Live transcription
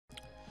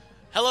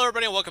Hello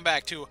everybody and welcome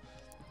back to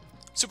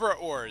Super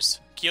Ors,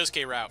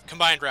 Kyosuke route,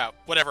 combined route,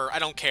 whatever, I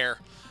don't care.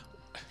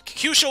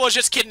 Kyushu was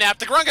just kidnapped,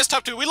 the Grungus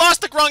Type 2, we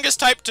lost the Grungus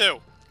Type 2!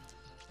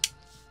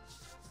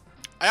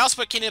 I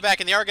also put Kina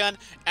back in the Argon,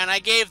 and I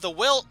gave the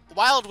Wild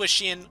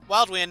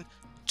Wind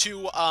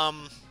to,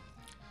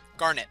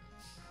 Garnet.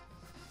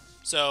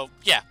 So,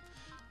 yeah.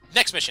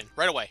 Next mission,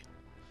 right away.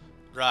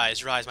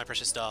 Rise, rise, my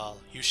precious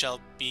doll. You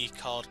shall be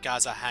called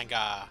Gaza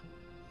Hanga.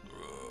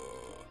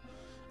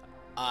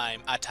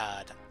 I'm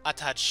Atad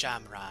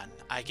Shamran.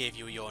 I gave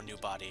you your new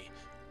body.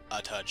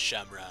 Atad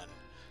Shamran.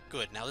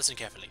 Good, now listen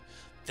carefully.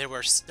 There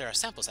are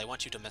samples I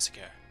want you to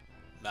massacre.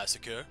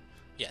 Massacre?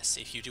 Yes,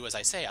 if you do as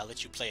I say, I'll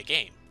let you play a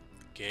game.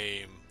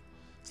 Game.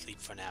 Sleep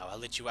for now. I'll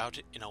let you out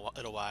in a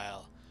little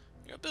while.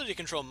 Your ability to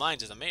control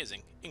minds is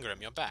amazing. Ingram,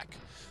 you're back.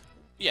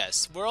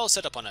 Yes, we're all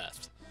set up on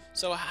Earth.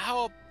 So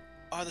how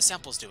are the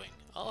samples doing?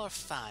 All are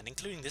fine,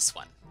 including this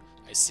one.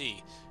 I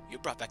see. You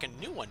brought back a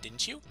new one,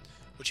 didn't you?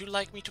 Would you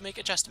like me to make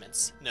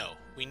adjustments? No,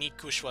 we need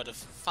Kushwa to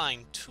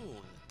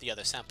fine-tune the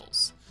other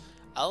samples.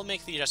 I'll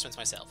make the adjustments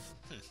myself.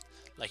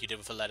 Like you did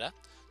with Valletta?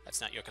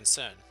 That's not your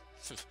concern.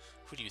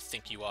 Who do you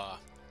think you are?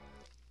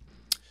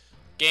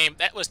 Game,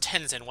 that was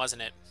Tenzin,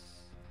 wasn't it?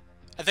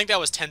 I think that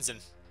was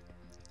Tenzin.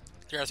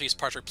 The R3's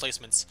parts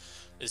replacements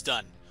is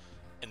done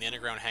in the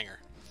underground hangar.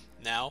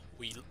 Now,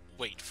 we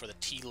wait for the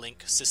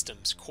T-Link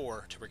Systems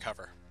core to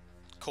recover.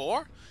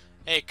 Core?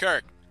 Hey,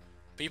 Kirk.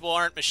 People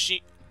aren't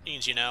machines,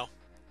 you know.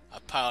 A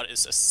pilot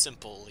is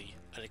simply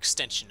an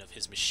extension of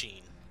his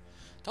machine.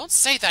 Don't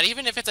say that,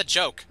 even if it's a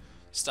joke.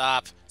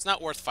 Stop. It's not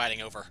worth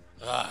fighting over.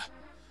 Ugh.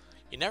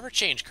 You never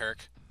change,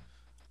 Kirk.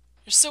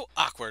 You're so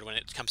awkward when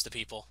it comes to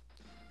people.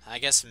 I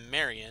guess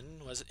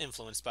Marion was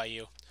influenced by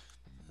you.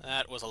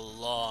 That was a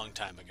long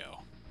time ago.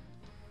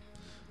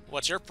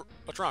 What's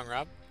wrong,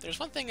 Rob? There's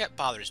one thing that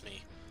bothers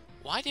me.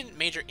 Why didn't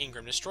Major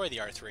Ingram destroy the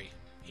R3?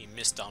 He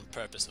missed on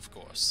purpose, of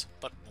course.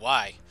 But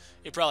why?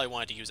 He probably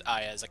wanted to use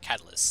Aya as a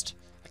catalyst.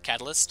 A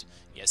catalyst?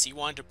 Yes, he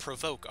wanted to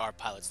provoke our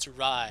pilots to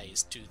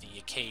rise to the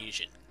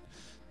occasion.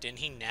 Didn't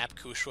he nab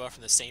Kushwa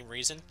for the same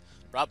reason?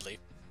 Probably.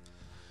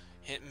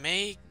 It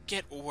may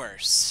get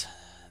worse.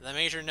 The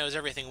Major knows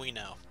everything we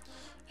know.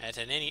 At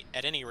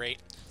any rate,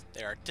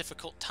 there are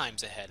difficult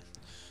times ahead.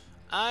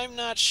 I'm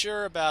not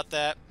sure about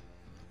that.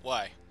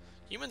 Why?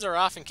 Humans are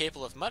often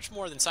capable of much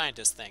more than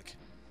scientists think.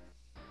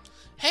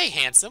 Hey,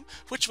 handsome!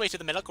 Which way to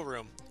the medical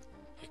room?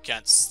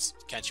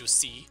 Can't you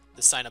see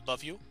the sign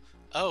above you?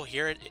 Oh,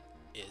 here it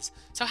is.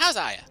 So how's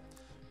Aya?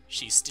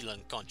 She's still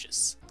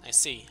unconscious. I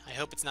see. I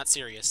hope it's not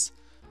serious.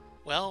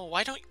 Well,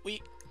 why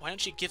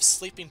don't you give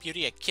Sleeping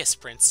Beauty a kiss,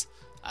 Prince?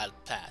 I'll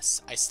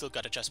pass. I still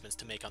got adjustments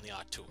to make on the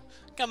R2.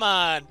 Come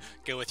on!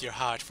 Go with your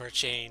heart for a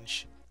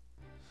change.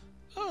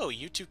 Oh,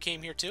 you two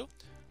came here too?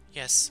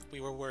 Yes,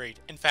 we were worried.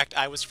 In fact,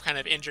 I was kind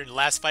of injured in the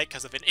last fight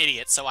because of an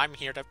idiot, so I'm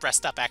here to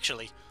breast up,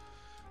 actually.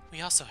 We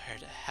also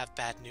have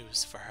bad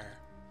news for her.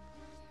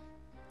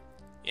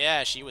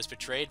 Yeah, she was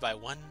betrayed by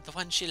the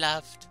one she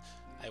loved.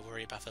 I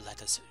worry about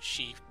Valletta's.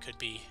 She could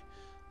be...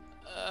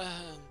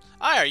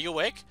 Hi, are you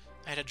awake?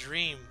 I had a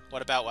dream.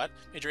 What about what?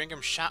 Major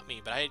Ingram shot me,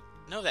 but I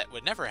know that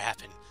would never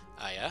happen.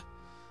 Aya?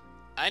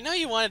 I know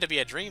you wanted to be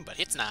a dream, but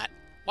it's not.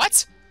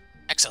 What?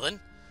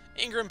 Excellent.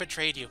 Ingram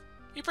betrayed you.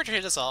 He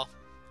betrayed us all.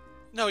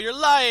 No, you're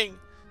lying!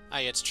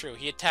 Aya, it's true.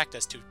 He attacked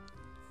us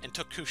and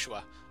took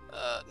Kushwa.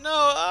 No!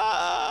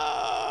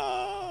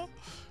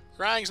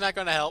 Crying's not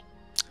going to help.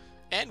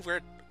 And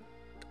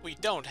we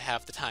don't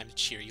have the time to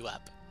cheer you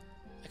up.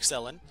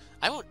 Excellent.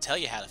 I won't tell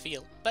you how to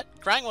feel, but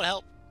crying won't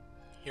help.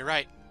 You're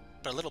right,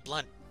 but a little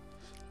blunt.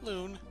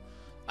 Loon.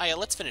 Aya,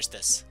 let's finish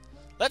this.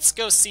 Let's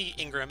go see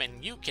Ingram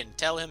and you can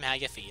tell him how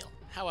you feel.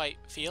 How I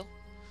feel?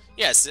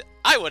 Yes,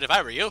 I would if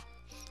I were you.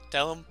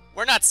 Tell him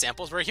we're not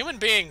samples, we're human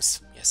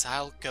beings. Yes,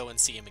 I'll go and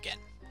see him again.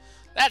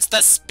 That's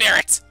the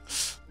spirit!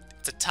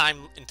 It's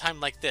in time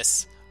like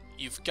this,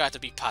 you've got to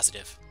be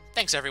positive.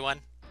 Thanks,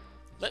 everyone.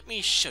 Let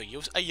me show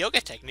you a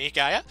yoga technique,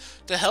 Aya,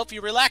 to help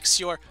you relax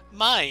your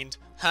mind.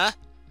 Huh?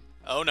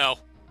 Oh no.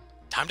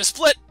 Time to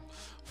split!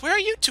 Where are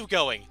you two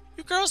going?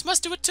 You girls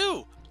must do it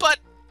too. But...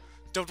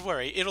 Don't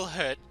worry, it'll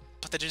hurt,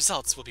 but the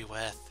results will be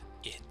worth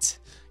it.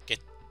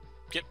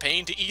 Get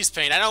pain to ease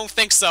pain. I don't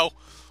think so.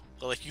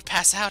 Well, if you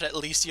pass out, at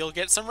least you'll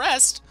get some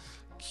rest.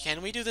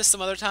 Can we do this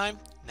some other time?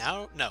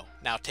 No.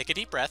 Now take a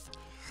deep breath.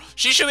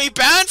 She should be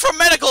banned from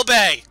medical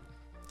bay!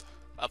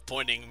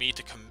 Appointing me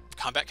to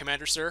combat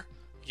commander, sir?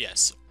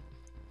 Yes,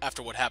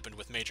 after what happened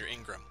with Major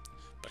Ingram.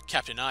 But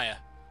Captain Aya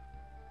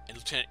and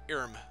Lieutenant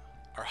Irm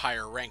are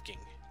higher ranking.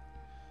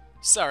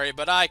 Sorry,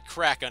 but I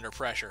crack under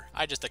pressure.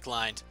 I just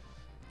declined.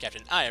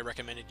 Captain Aya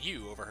recommended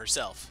you over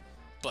herself.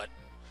 But,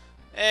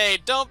 hey,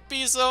 don't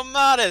be so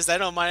modest. I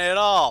don't mind at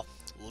all.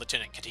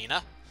 Lieutenant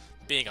Katina,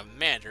 being a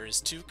commander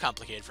is too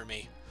complicated for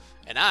me.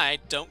 And I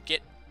don't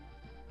get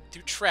to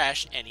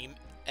trash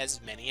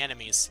as many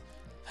enemies.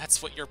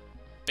 That's what you're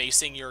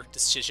basing your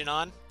decision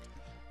on?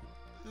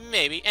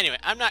 Maybe. Anyway,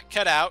 I'm not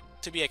cut out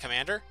to be a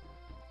commander.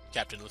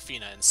 Captain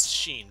Lufina and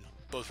Sheen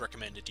both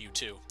recommended you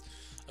too.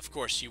 Of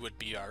course, you would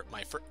be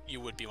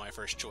my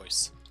first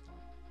choice.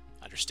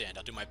 Understand,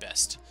 I'll do my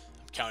best.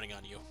 I'm counting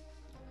on you.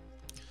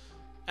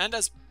 And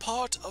as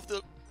part of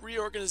the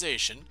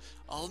reorganization,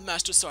 all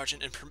Master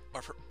Sergeant and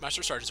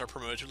Master Sergeants are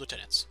promoted to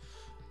Lieutenants.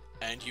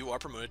 And you are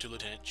promoted to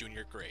Lieutenant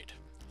Junior grade.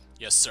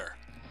 Yes, sir.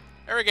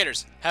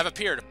 Irrigators have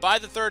appeared by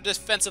the 3rd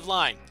defensive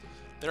line.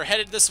 They're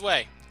headed this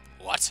way.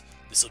 What?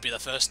 This will be the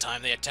first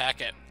time they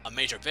attack at a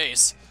major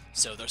base,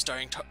 so they're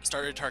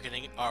started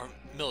targeting our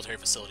military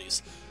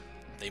facilities.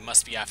 They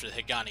must be after the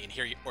Higani and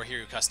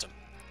Hiryu Custom.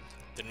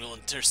 Then we'll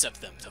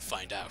intercept them to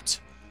find out.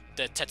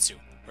 Tetsu,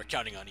 we're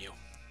counting on you.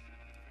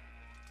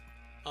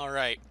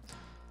 Alright.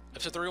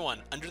 Episode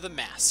 31, Under the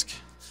Mask.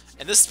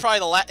 And this is probably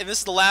the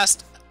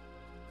last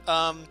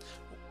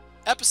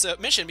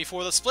mission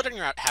before the splitting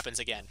route happens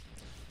again,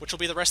 which will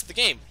be the rest of the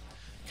game.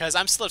 Because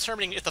I'm still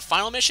determining if the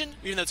final mission,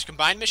 even though it's a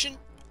combined mission,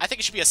 I think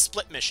it should be a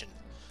split mission.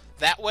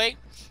 That way,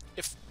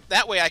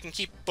 I can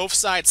keep both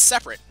sides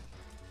separate.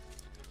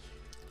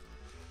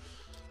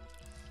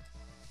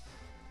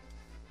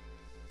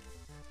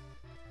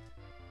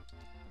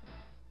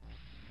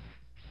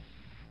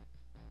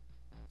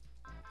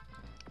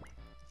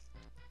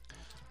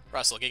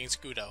 Russell, getting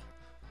Scudo.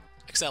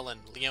 Excellin,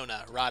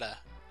 Leona, Rada.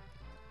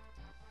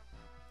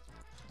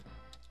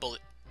 Bullet.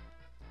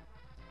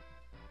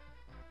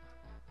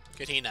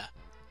 Katina.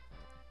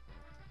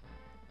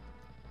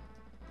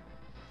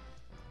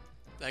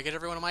 Did I get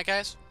every one of my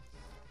guys?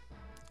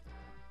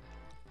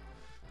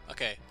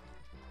 Okay.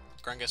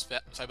 Grungus,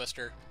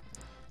 Sidebuster,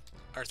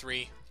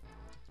 R3.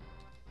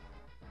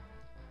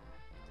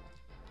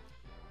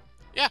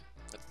 Yeah,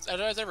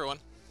 that's everyone.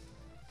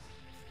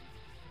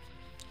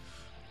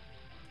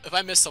 If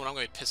I miss someone, I'm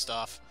going to be pissed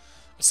off.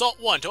 Assault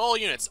 1, to all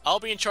units. I'll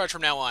be in charge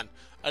from now on.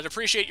 I'd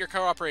appreciate your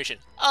cooperation.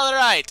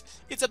 Alright,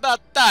 it's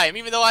about time,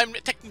 even though I'm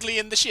technically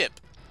in the ship.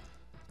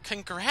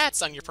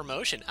 Congrats on your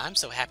promotion. I'm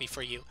so happy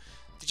for you.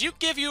 Did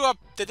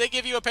they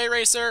give you a pay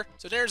raise, sir?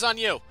 So dinner's on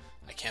you.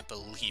 I can't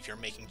believe you're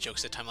making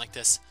jokes at a time like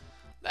this.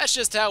 That's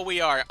just how we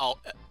are,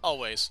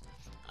 always.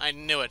 I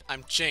knew it.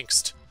 I'm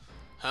jinxed.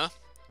 Huh?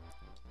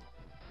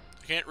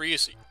 I can't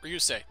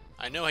Ryusei.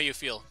 I know how you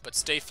feel, but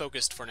stay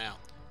focused for now.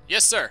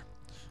 Yes, sir.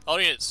 All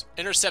units,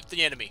 intercept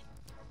the enemy.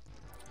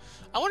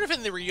 I wonder if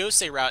in the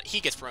Ryusei route he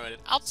gets promoted.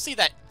 I'll see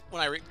that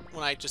when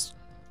I just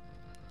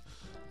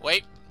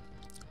wait.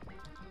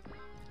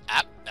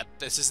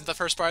 This isn't the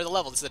first part of the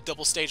level. This is a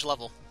double stage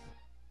level.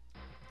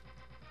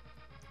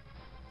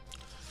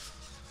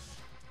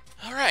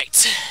 All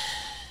right.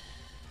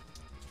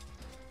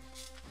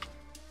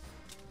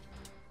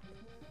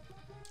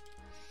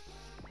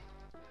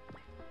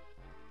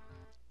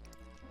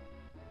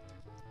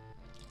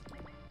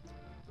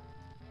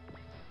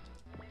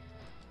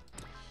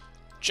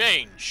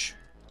 Change.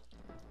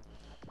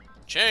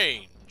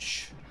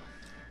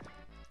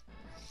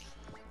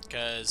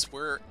 Because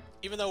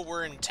even though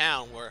we're in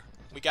town,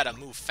 we gotta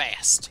move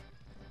fast.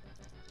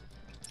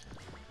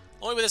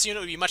 Only way this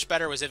unit would be much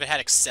better was if it had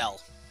Excel.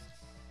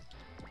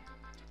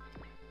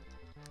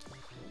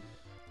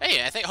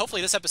 Hey, I think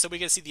hopefully this episode we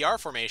get to see the R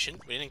formation.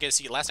 We didn't get to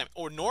see it last time,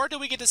 nor did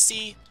we get to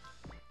see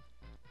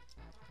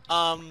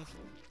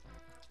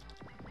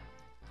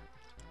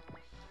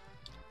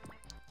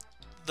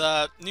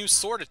the new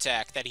sword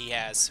attack that he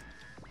has.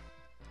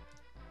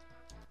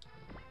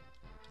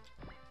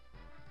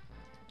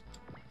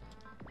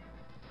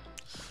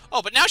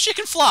 Oh, but now she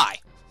can fly!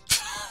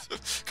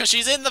 Because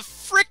she's in the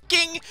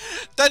freaking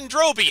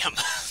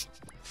Dendrobium!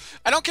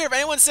 I don't care if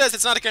anyone says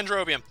it's not a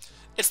Dendrobium.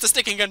 It's the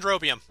sticking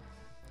Dendrobium.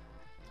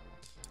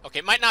 Okay,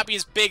 it might not be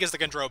as big as the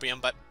Dendrobium,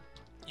 but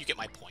you get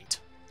my point.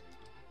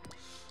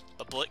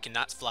 But Bullet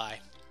cannot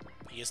fly.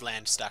 He is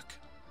land stuck.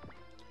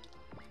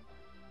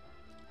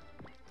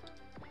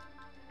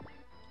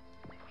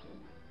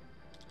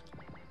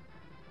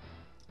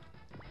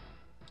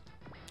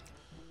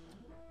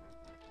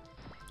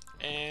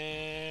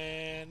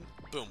 And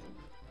boom.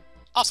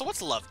 Also,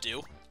 what's love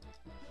do?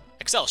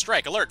 Excel,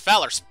 strike, alert,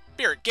 valor,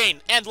 spirit, gain,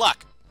 and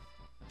luck.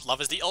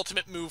 Love is the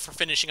ultimate move for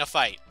finishing a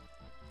fight.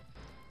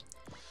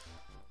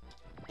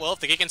 Well, if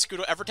the Gigan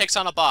Scudo ever takes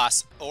on a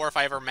boss, or if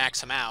I ever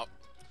max him out,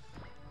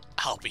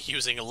 I'll be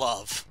using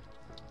love.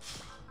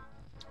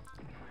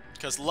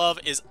 Because love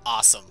is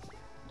awesome.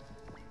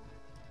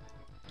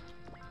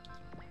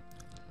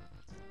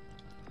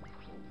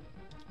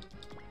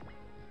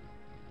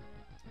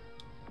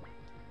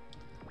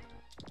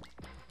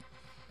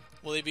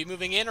 Will they be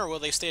moving in, or will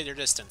they stay at their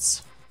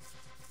distance?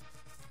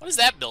 What is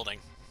that building?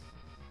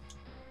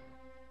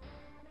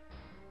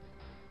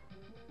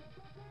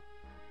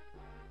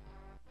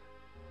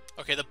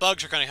 Okay, the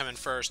bugs are going to come in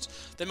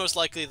first. Then most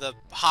likely the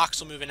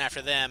hawks will move in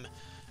after them.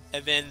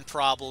 And then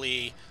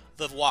probably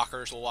the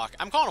walkers will walk.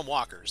 I'm calling them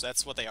walkers.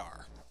 That's what they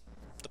are.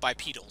 The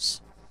bipedals.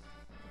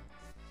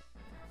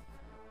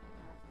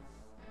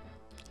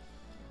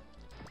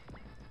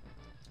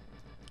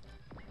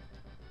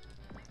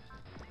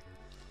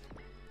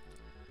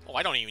 Oh,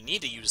 I don't even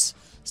need to use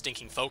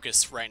Stinking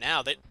Focus right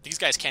now. These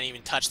guys can't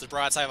even touch the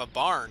broadside of a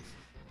barn.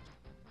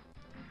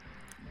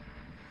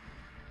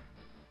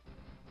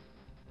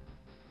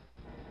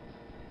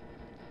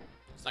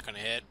 It's not going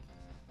to hit.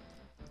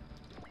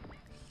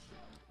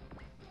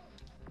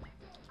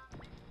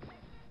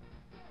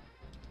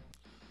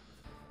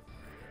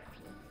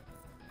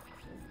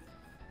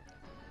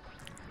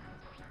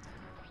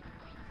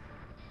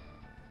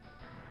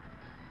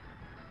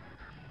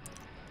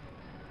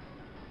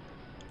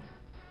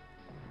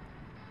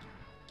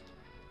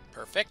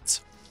 Perfect.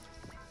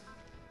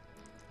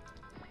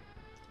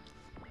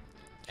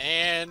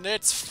 And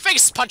it's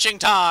face punching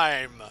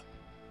time!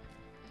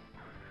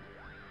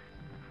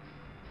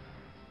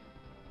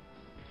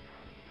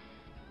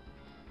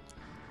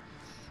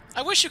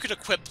 I wish you could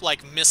equip,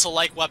 like,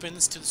 missile-like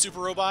weapons to the super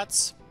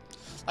robots.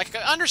 Like, I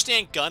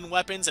understand gun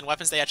weapons and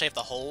weapons they actually have to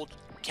hold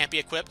can't be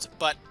equipped,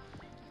 but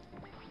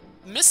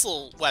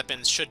missile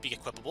weapons should be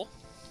equipable.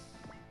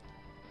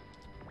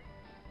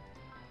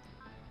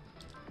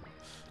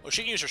 Well,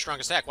 she can use her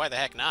strongest attack, why the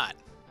heck not?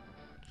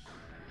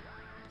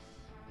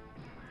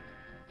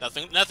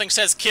 Nothing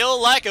says kill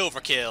like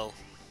overkill.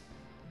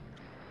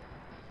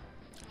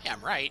 Yeah,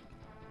 I'm right.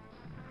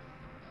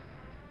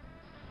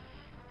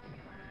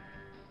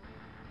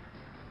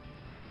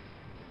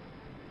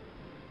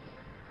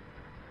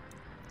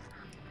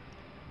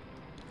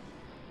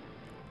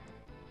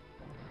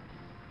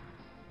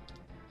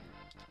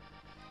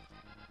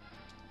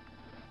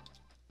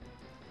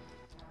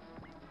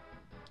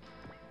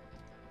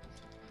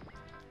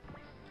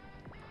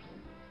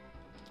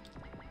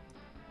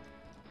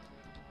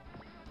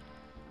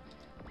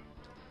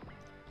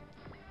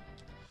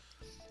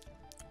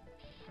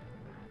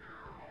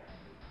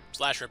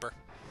 Slash Ripper.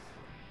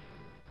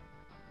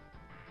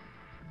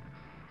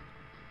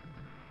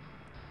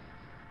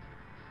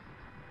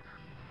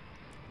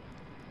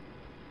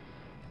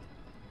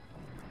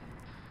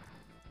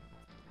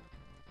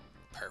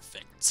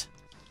 Perfect.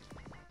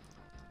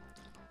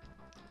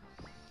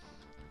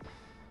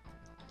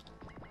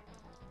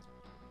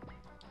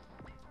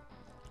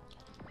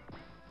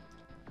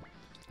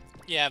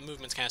 Yeah,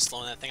 movement's kind of slow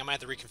in that thing. I might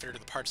have to reconfigure the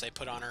parts I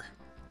put on her.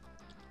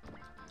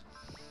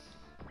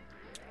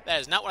 That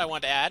is not what I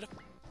wanted to add.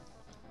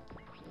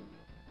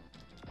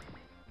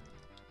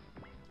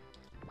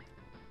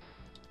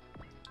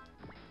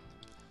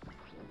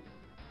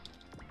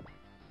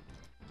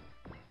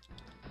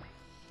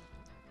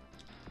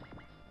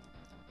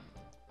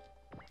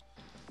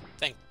 I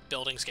think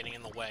building's getting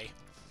in the way.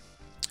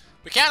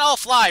 We can't all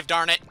fly,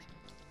 darn it!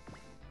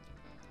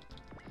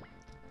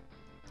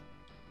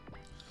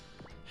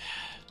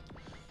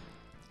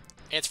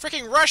 It's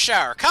freaking rush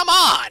hour! Come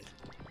on!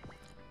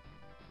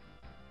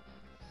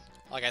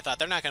 Like I thought,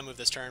 they're not going to move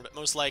this turn, but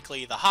most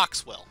likely the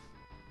Hawks will.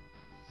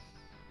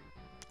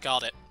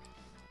 Called it.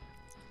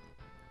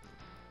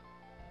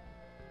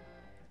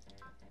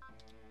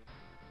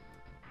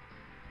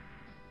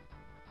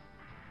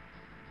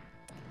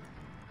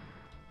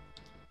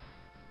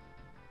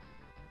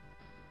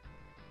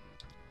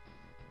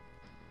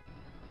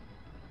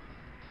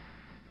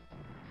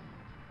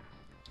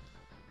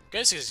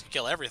 Guess he's gonna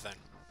kill everything.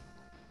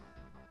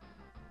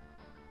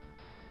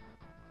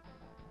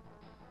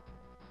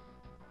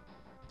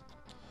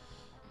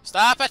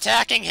 Stop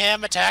attacking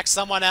him! Attack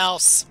someone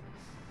else!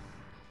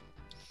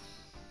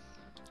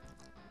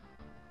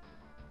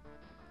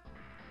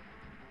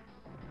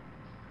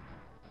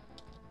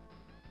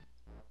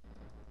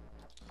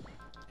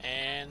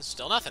 And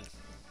still nothing.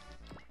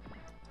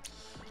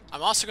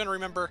 I'm also going to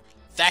remember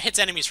that hits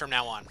enemies from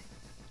now on.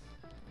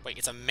 Wait,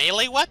 it's a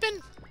melee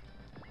weapon?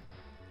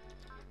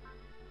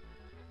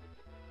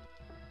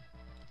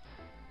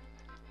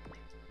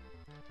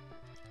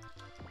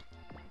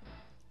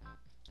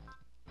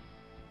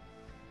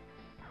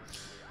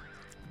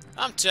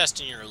 I'm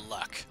testing your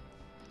luck.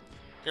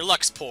 Your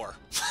luck's poor.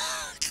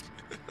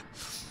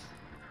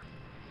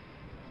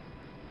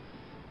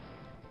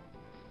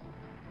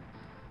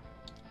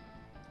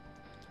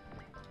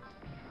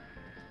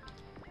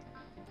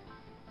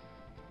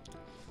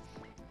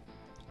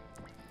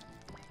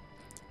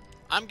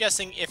 I'm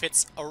guessing if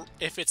it's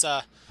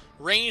a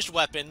ranged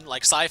weapon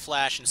like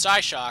Psy-Flash and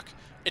Psy-Shock,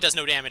 it does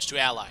no damage to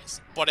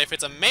allies. But if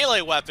it's a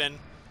melee weapon,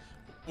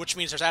 which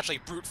means there's actually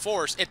brute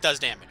force, it does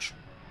damage.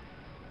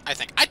 I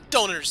think. I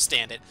don't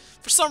understand it.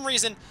 For some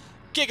reason,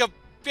 Giga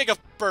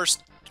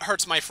Burst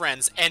hurts my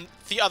friends, and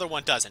the other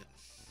one doesn't.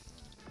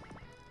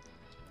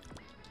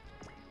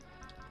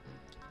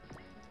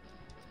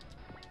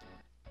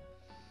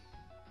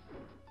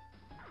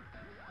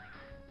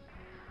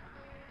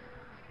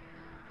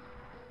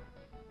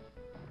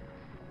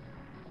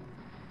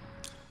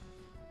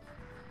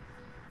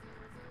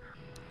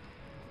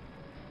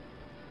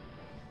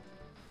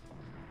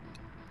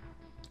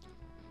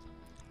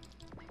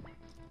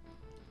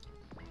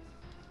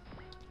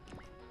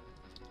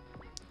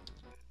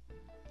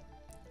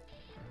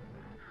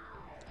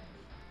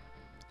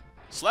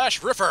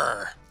 Slash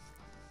Ripper!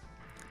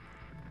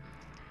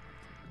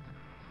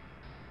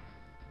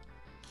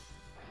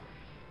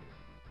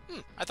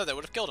 I thought that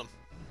would have killed him.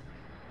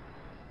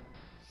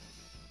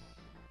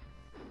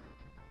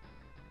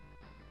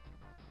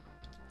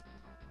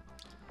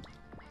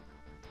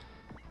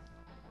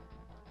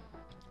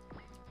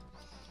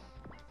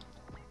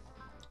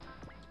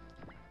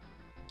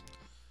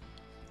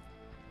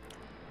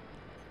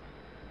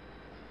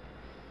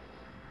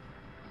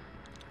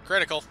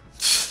 Critical.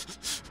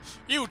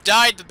 You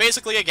died to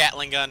basically a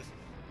Gatling gun,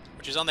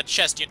 which is on the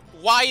chest.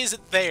 Why is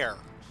it there?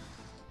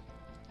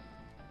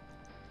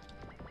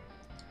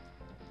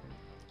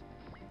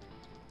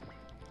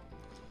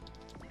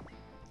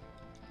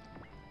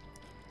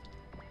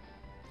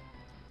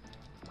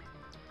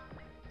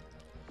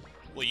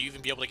 Will you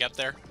even be able to get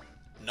there?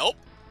 Nope.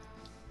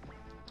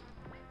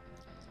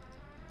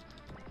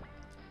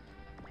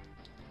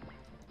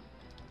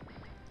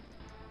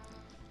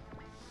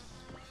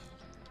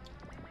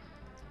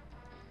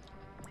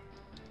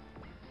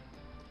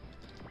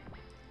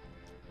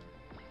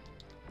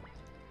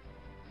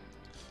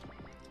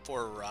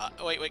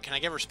 Oh, wait, can I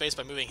give her space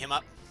by moving him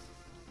up?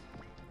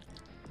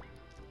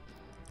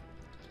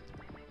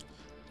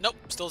 Nope,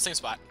 still the same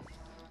spot.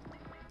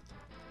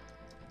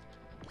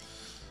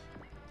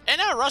 And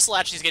now Russell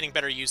actually is getting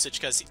better usage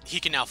because he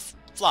can now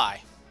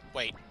fly.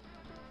 Wait.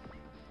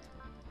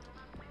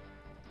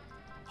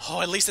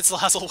 Oh, at least it still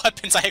has all the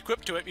weapons I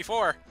equipped to it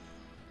before.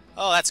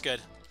 Oh, that's good.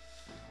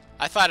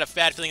 I thought I had a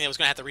bad feeling that I was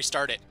going to have to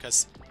restart it,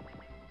 because...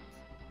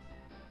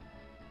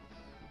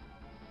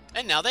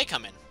 And now they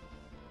come in.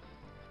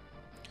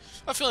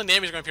 I have a feeling the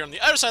enemies are going to appear on the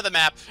other side of the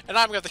map, and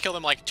I'm going to have to kill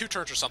them like 2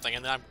 turns or something,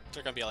 and then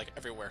they're going to be like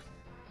everywhere.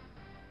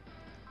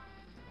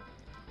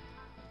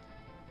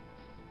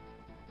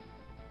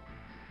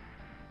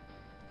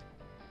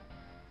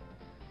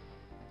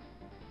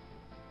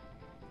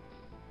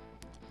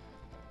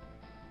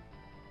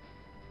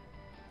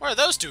 Where are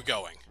those two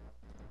going?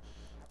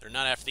 They're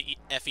not after the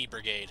FE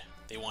Brigade.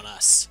 They want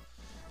us.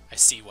 I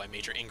see why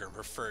Major Ingram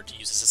preferred to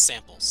use us as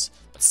samples.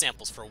 But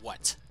samples for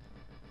what?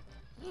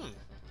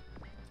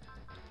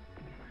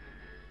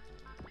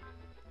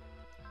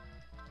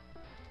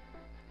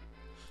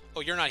 Oh,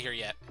 you're not here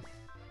yet.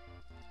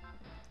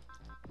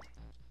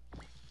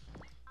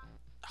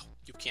 Oh,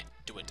 you can't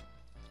do it.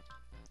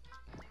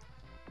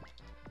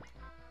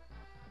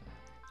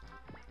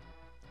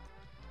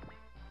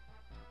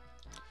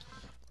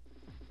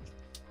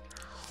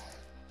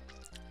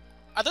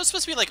 Are those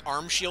supposed to be like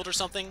arm shield or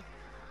something?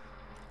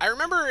 I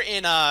remember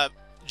in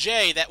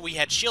J that we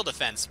had shield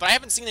defense, but I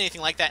haven't seen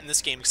anything like that in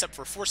this game except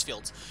for force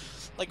fields.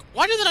 Like,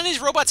 why do none of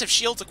these robots have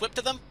shields equipped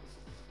to them?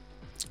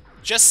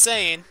 Just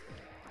saying.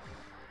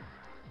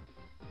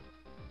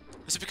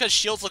 Is it because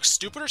shields look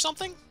stupid or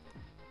something?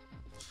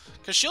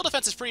 Because shield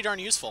defense is pretty darn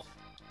useful.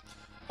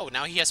 Oh,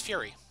 now he has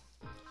fury.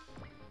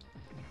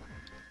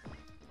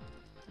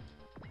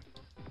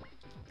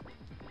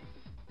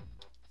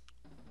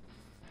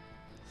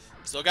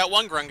 Still got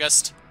one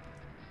Grungust.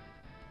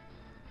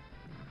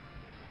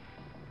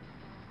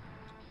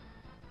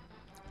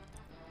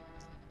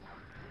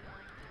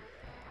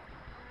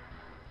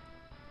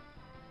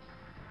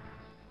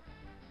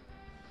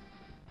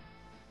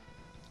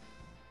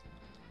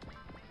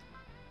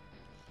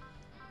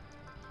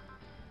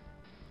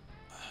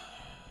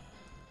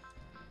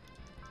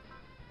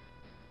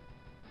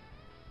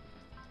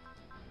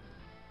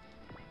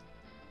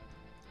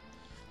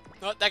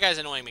 Oh, that guy's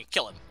annoying me.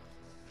 Kill him.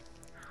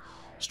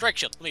 Strike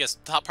shield. Let me guess.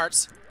 Top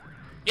parts?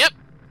 Yep.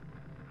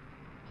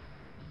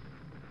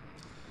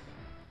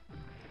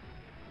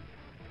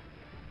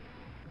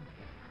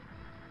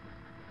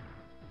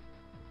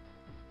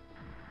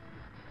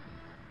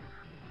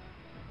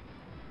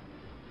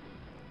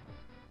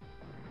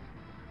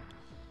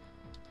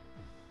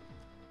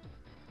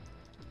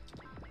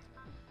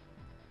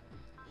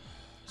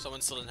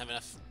 Someone still doesn't have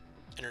enough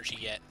energy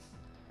yet.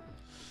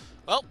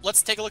 Well,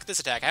 let's take a look at this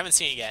attack. I haven't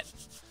seen it yet.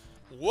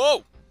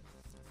 Whoa!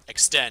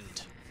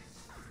 Extend.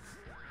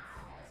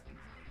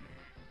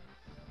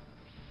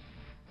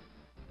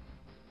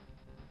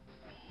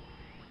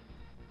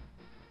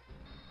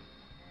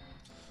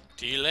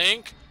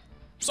 D-Link.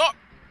 So.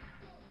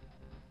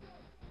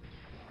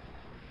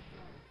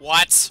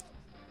 What?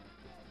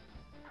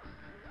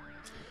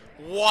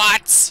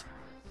 What?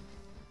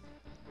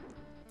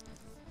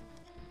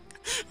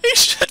 He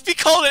should be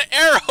called an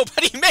arrow,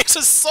 but he makes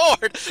a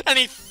sword and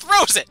he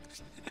throws it.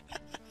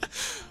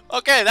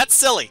 Okay, that's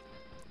silly.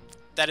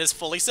 That is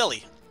fully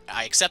silly.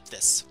 I accept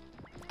this.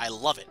 I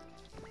love it.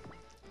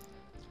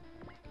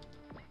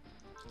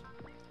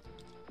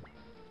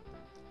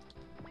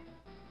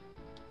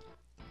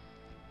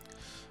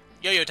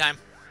 Yo-yo time.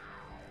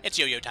 It's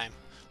yo-yo time.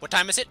 What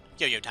time is it?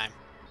 Yo-yo time.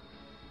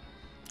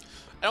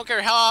 I don't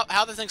care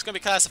how the thing's gonna be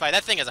classified.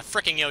 That thing is a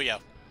freaking yo-yo.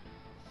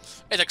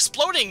 It's an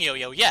exploding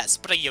yo-yo, yes,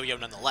 but a yo-yo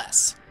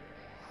nonetheless.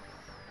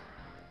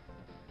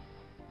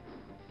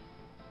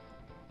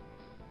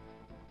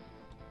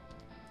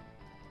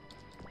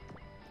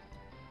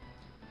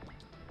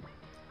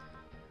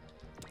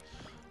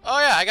 Oh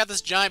yeah, I got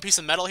this giant piece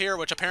of metal here,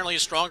 which apparently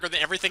is stronger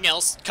than everything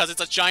else, because it's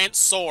a giant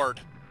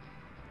sword.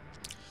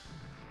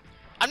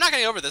 I'm not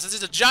gonna get over this. This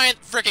is a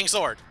giant freaking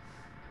sword.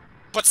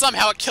 But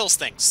somehow it kills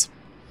things.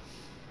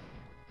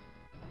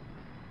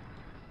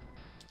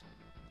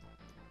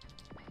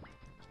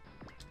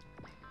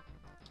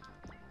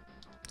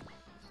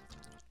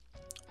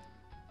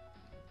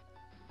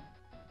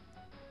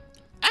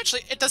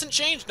 Actually, it doesn't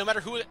change no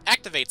matter who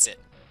activates it.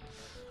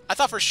 I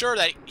thought for sure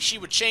that she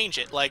would change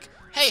it, like,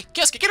 hey,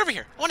 Kyosuke, get over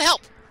here! I want to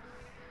help!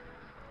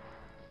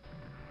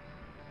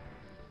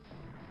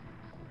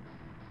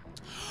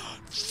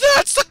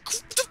 That's the...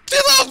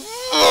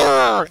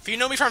 If you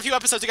know me from a few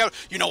episodes ago,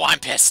 you know I'm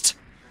pissed.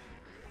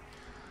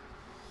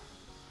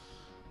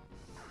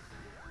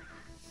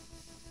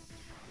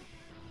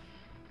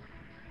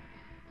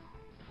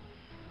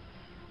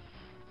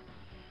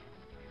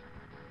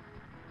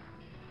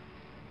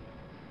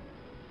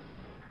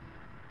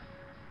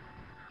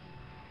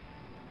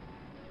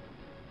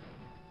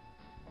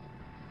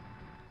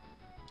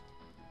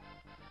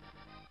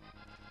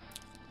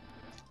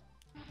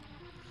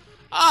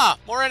 Ah,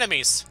 more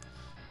enemies.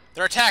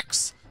 Their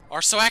attacks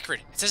are so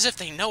accurate. It's as if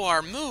they know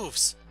our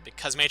moves.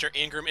 Because Major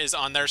Ingram is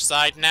on their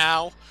side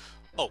now.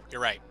 Oh,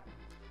 you're right.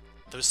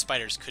 Those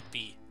spiders could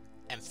be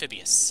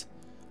amphibious.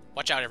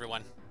 Watch out,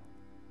 everyone.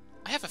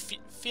 I have a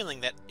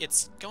feeling that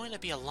it's going to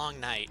be a long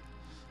night.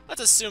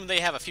 Let's assume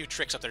they have a few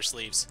tricks up their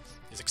sleeves.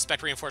 Please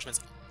expect reinforcements.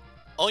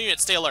 All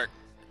units, stay alert.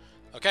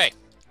 Okay.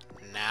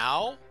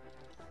 Now?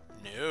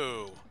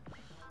 No.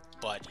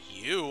 But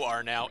you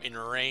are now in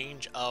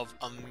range of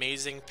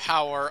amazing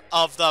power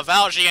of the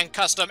Valgian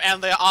custom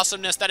and the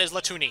awesomeness that is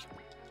Latuni.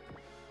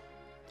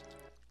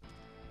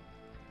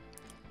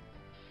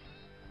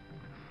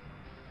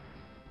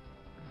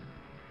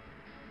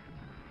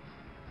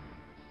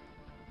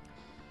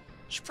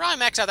 Should probably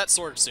max out that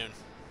sword soon.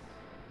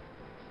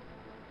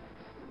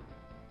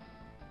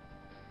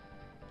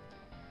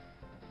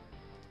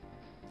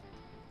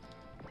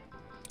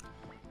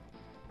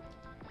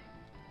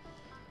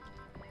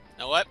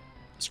 Know what?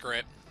 Screw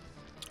it.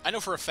 I know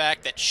for a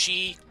fact that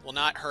she will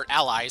not hurt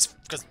allies,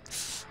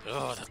 because...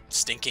 oh, the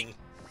stinking...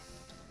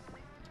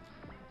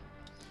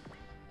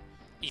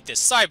 Eat this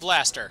Psy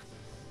Blaster!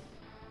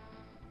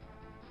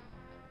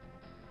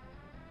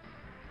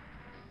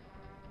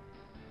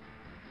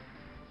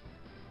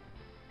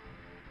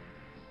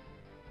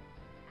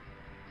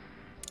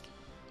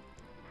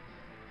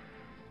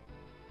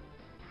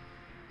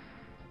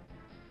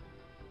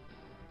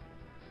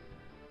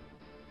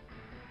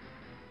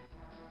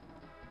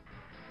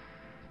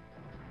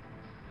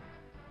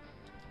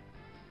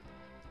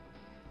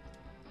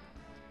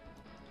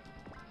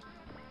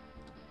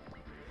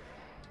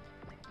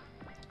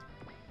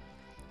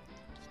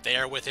 They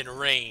are within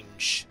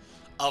range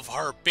of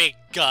her big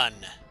gun.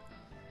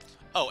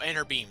 Oh, and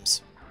her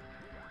beams.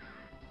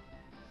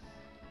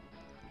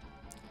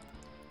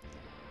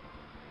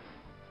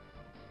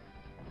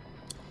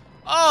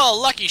 Oh,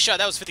 lucky shot.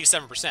 That was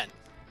 57%.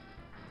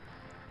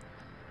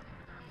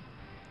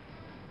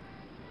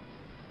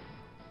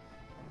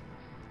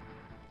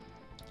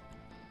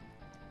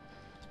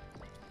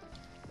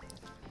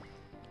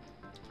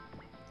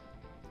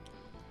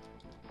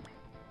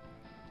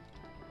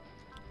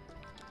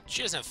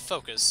 She doesn't have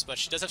focus, but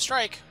she does have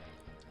strike.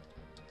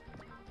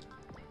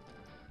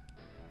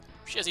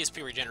 She has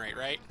ESP regenerate,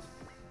 right?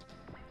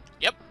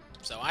 Yep.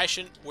 So I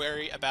shouldn't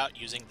worry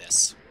about using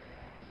this.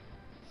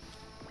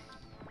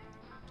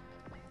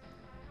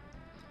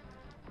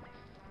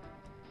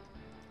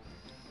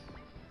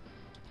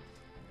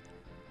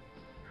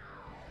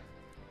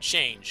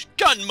 Change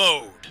gun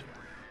mode.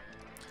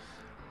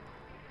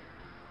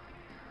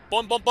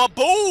 Boom, boom, boom,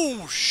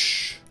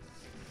 boosh!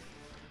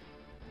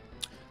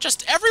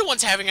 Just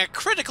everyone's having a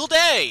critical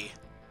day!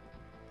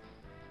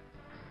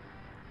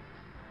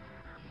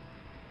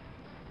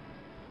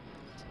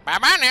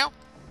 Bye-bye now!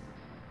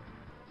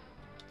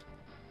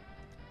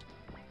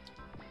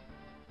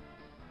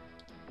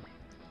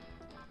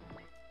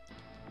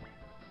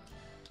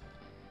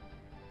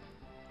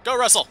 Go,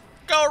 Russell!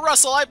 Go,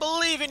 Russell! I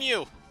believe in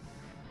you!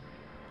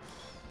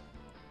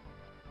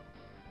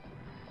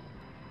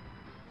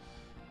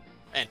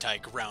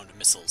 Anti-ground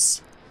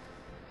missiles.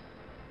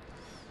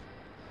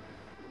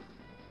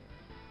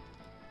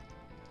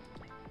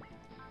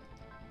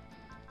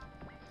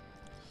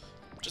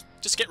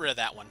 Just get rid of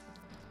that one.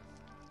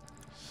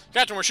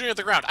 Captain, we're shooting at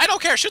the ground. I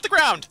don't care! Shoot the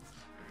ground!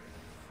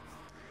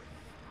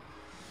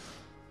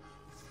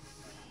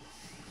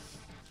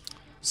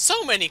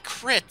 So many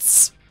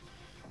crits!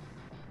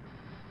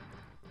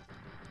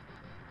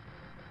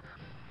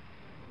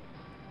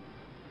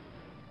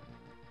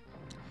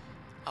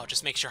 Oh, it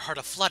just makes your heart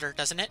a flutter,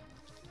 doesn't it?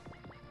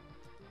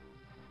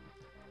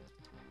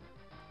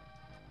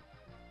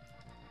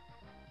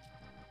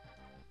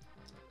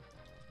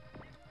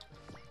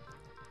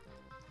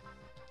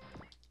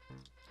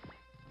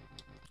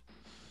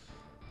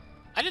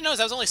 I didn't know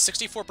that was only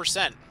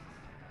 64%.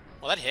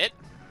 Well, that hit.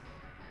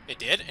 It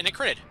did, and it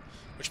critted,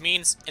 which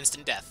means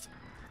instant death.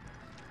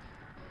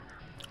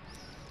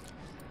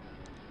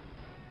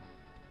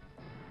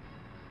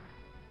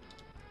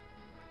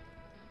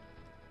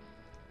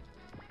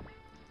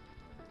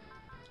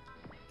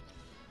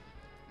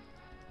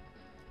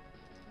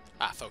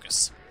 Ah,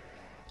 focus.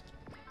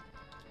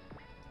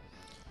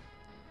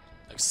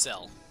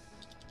 Excel.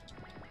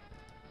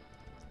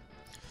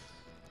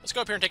 Let's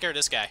go up here and take care of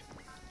this guy.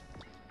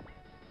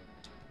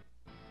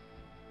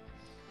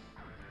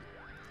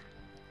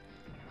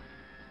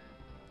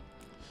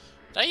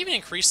 Did I even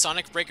increase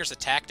Sonic Breaker's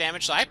attack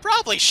damage? I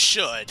probably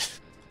should,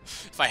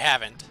 if I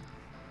haven't.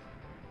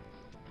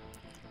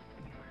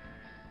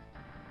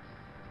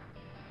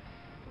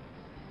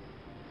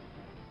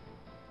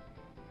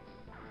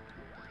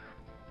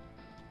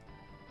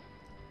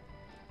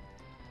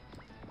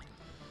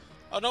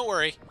 Oh, don't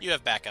worry. You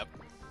have backup.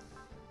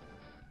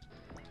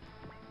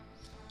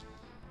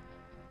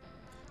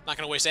 Not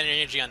gonna waste any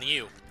energy on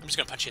you. I'm just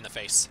gonna punch you in the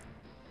face.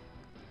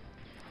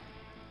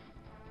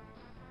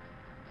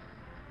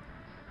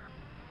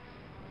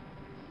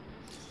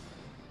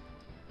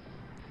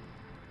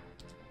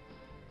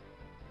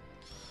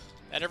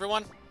 That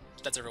everyone?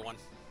 That's everyone.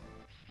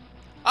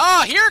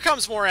 Oh, here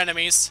comes more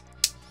enemies!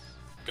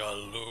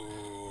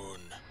 Galoon.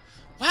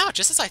 Wow,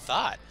 just as I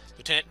thought.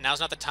 Lieutenant, now's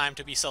not the time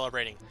to be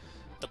celebrating.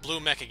 The blue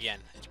mech again.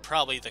 It's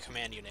probably the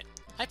command unit.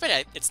 I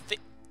bet it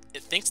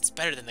thinks it's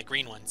better than the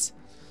green ones.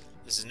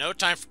 This is no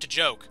time to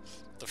joke.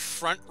 The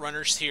front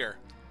runner's here.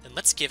 Then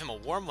let's give him a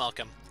warm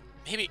welcome.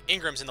 Maybe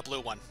Ingram's in the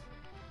blue one.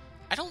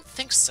 I don't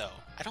think so.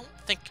 I don't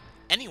think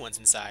anyone's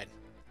inside.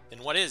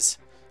 Then what is?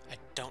 I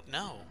don't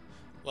know.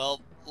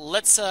 Well,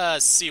 let's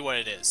see what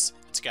it is.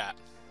 It's got.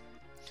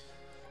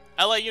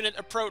 LA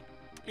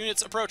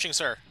units approaching,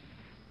 sir.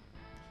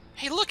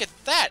 Hey, look at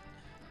that!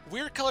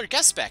 Weird colored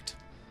guest spec.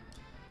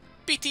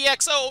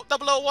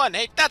 PTX-001.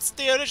 Hey, that's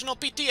the original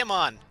PT I'm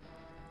on.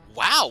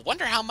 Wow,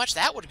 wonder how much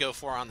that would go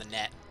for on the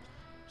net.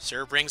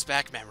 Sure brings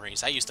back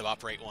memories. I used to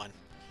operate one.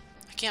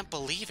 I can't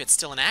believe it's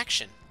still in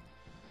action.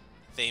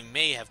 They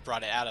may have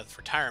brought it out of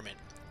retirement.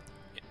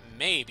 It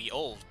may be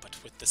old, but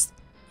with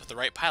the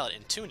right pilot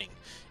and tuning,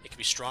 it could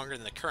be stronger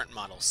than the current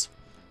models.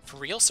 For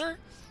real, sir?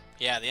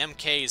 Yeah, the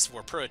MKs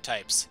were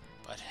prototypes,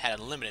 but had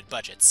unlimited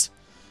budgets.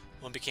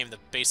 One became the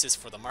basis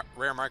for the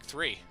Rare Mark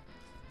III.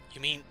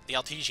 You mean the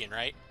Altesian,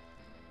 right?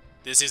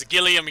 This is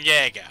Gilliam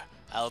Yeager.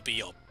 I'll be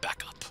your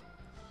backup.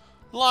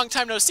 Long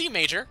time no see,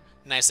 Major.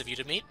 Nice of you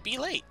to meet. Be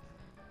late.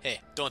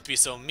 Hey, don't be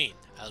so mean.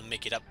 I'll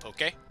make it up,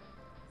 okay?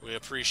 We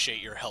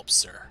appreciate your help,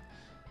 sir.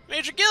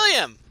 Major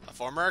Gilliam! A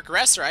former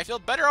aggressor. I feel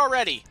better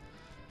already.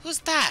 Who's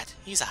that?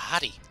 He's a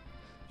hottie.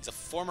 He's a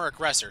former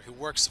aggressor who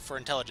works for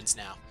intelligence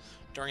now.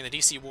 During the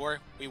DC War,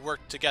 we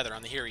worked together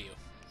on the Hiryu.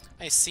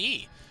 I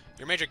see.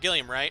 You're Major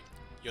Gilliam, right?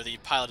 You're the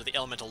pilot of the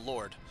Elemental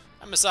Lord.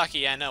 I'm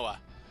Misaki Anoa.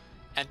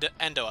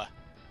 Andoa.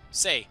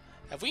 Say,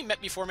 have we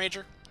met before,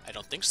 Major? I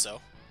don't think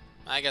so.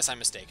 I guess I'm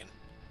mistaken.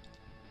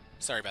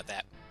 Sorry about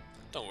that.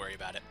 Don't worry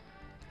about it.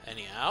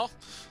 Anyhow,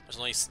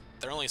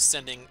 they're only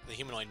sending the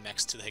humanoid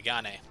mechs to the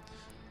Higane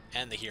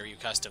and the Hiryu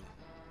Custom.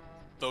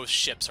 Both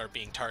ships are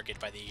being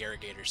targeted by the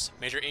irrigators.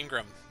 Major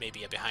Ingram may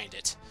be behind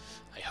it.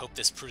 I hope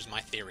this proves my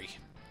theory.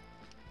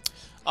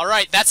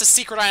 Alright, that's a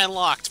secret I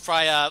unlocked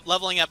by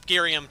leveling up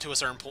Gilliam to a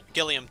certain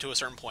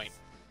point.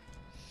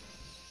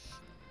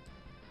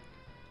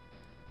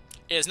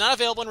 It is not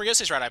available in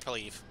Ryuse's route, I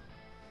believe.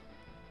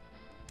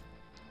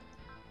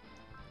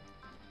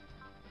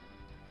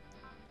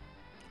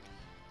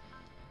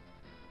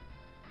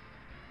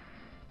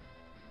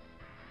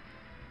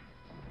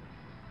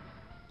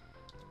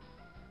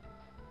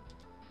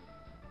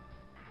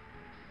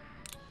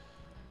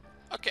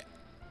 Okay.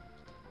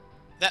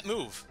 That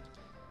move.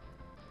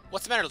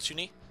 What's the matter,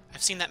 Lutuni?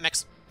 I've seen that mech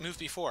move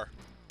before,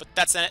 but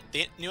that's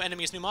the new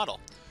enemy's new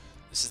model.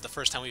 This is the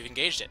first time we've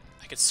engaged it.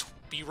 I could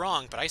be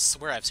wrong, but I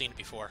swear I've seen it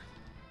before.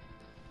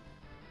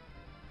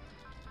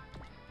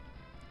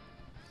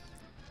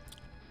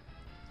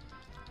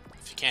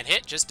 If you can't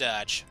hit, just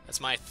dodge. That's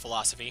my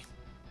philosophy.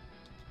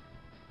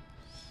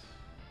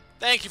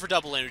 Thank you for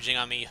double imaging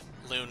on me,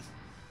 Loon.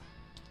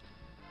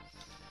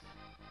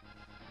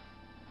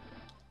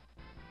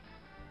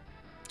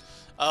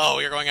 Oh,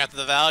 you're going after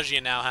the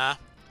Valgian now, huh?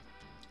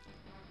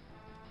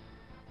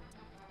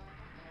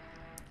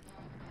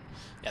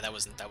 Yeah, that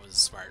wasn't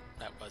smart.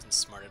 That wasn't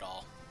smart at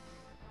all.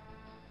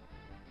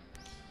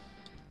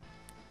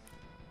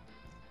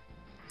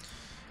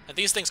 And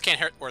these things can't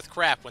hurt worth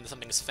crap when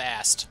something's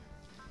fast.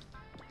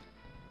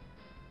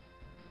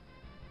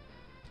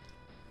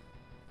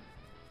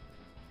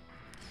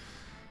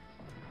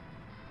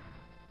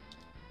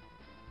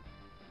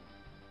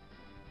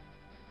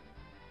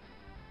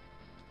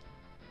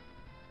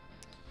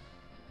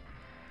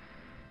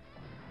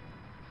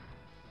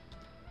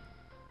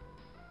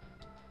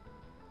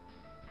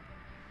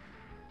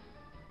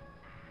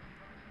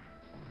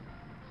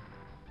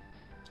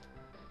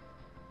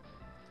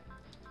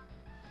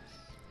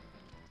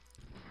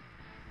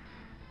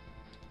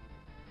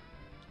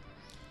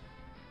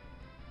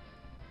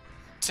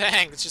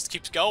 Dang, it just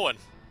keeps going.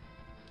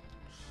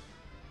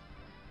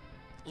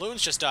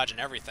 Loon's just dodging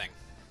everything.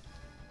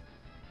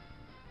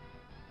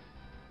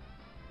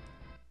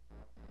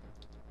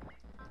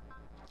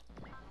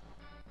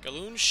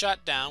 Galoon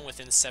shot down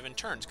within 7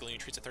 turns. Galoon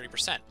retreats at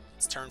 30%.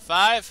 It's turn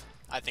 5.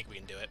 I think we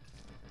can do it.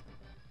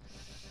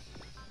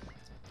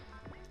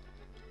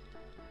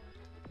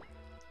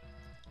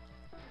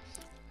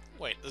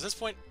 Wait, is this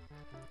point...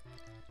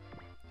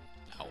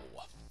 Ow.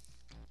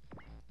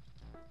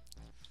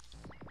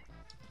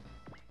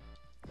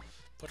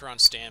 Put her on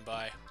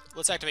standby.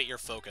 Let's activate your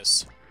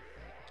focus.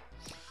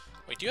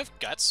 Wait, do you have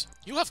guts?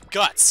 You have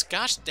guts!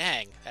 Gosh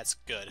dang, that's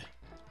good.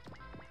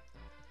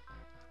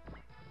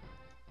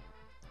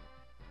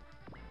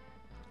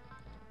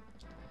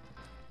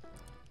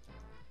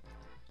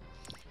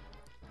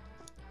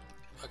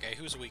 Okay,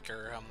 who's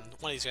weaker?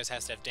 One of these guys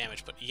has to have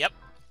damage, but yep,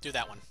 do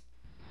that one.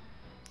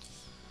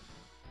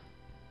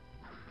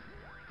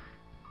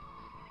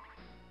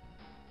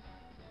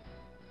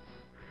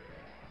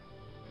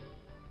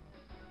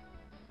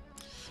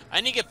 I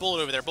need to get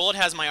Bullet over there. Bullet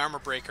has my armor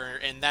breaker,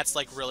 and that's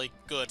like really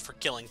good for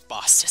killing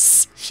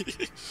bosses.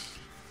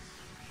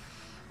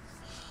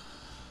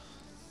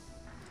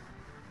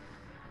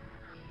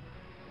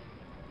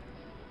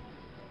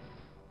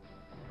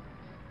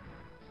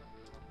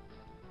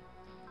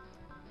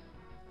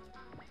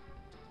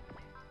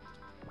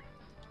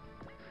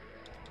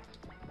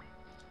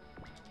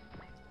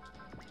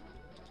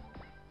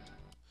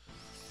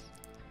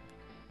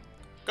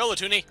 Go,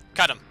 Latuni.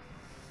 Cut him.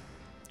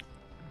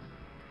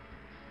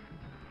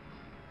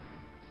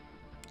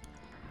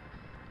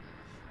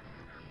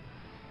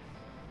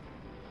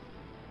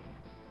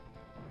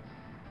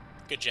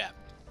 Good job.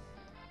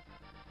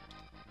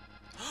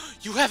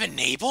 You have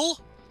Enable?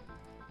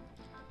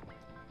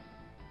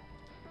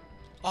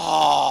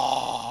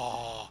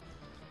 Oh.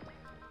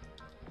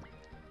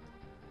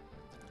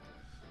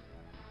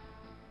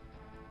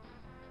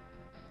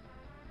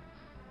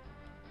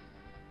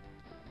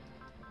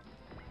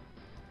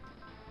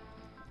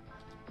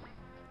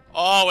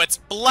 Oh, it's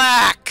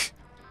black!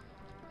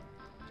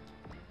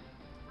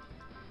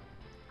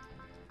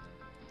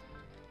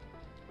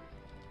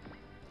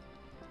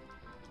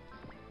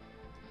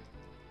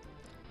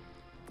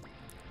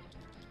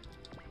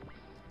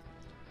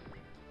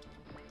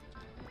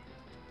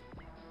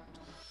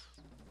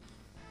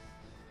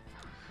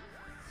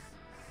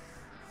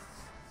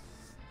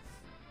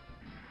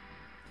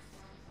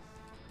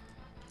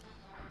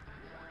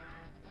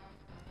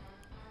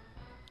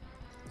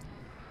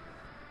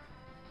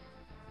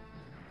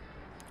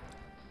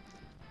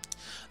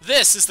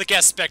 This is the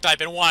guest spec I've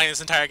been wanting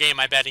this entire game,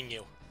 I'm betting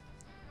you.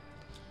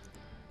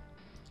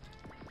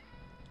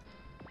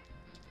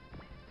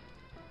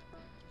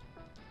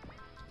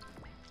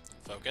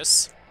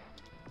 Focus.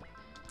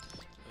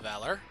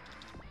 Valor.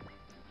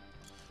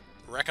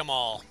 Wreck 'em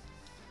all.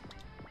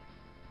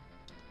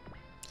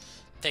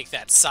 Take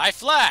that,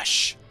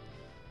 Psy-Flash!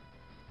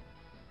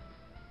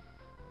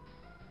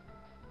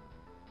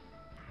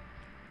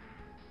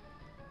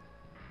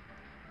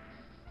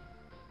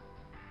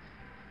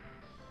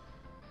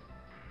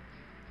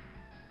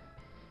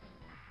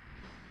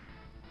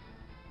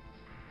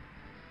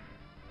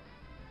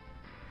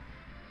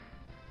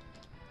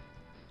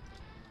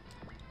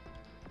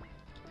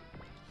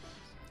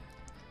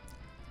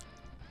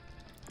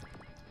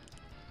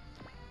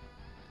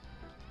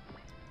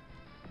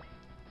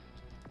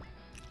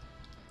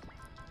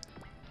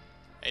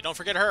 Hey, don't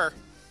forget her.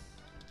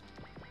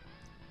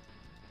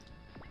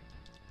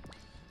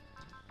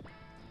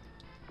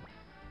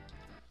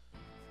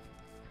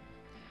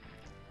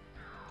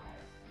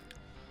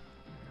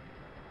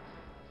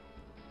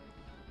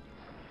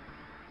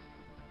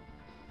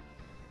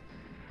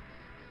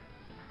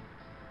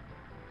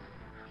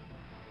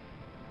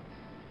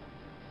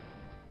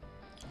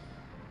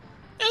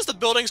 As the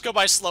buildings go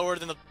by slower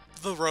than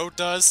the road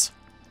does.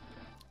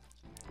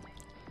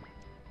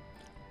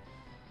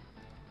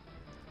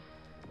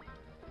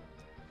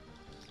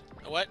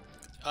 What?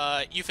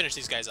 You finish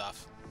these guys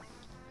off.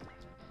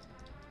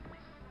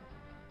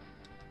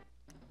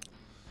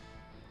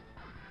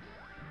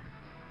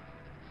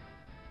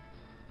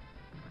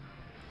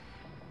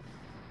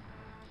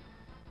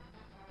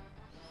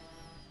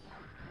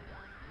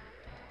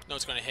 No,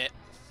 it's gonna hit.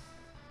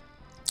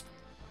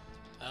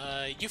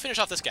 You finish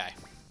off this guy.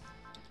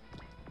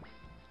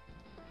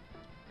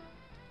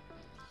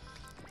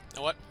 You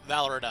know what?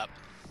 Valor it up.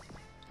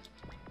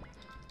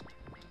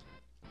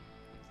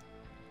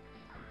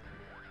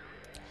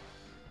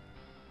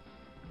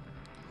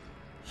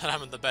 And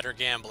I'm the better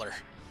gambler.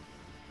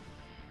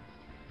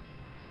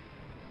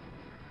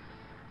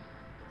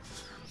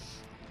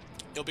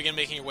 You'll begin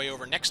making your way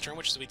over next turn,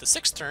 which will be the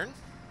 6th turn.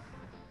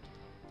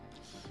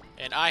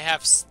 And I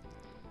have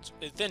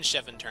then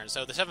 7 turns,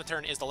 so the 7th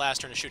turn is the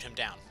last turn to shoot him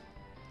down.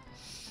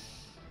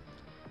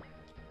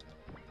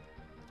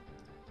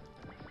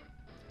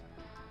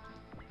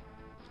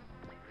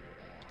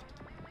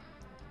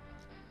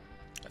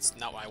 That's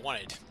not what I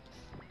wanted.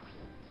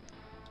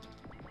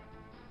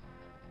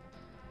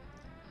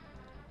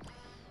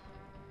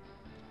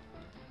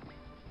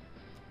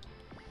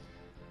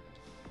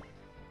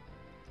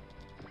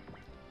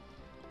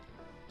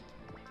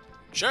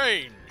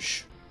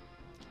 Change!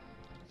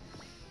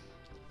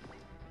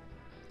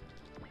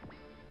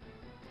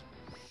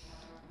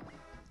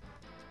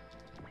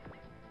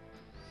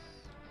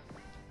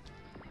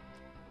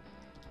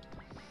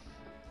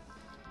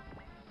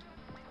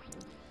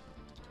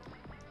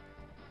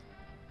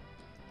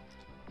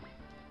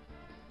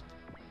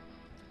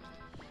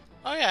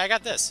 Oh yeah, I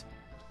got this.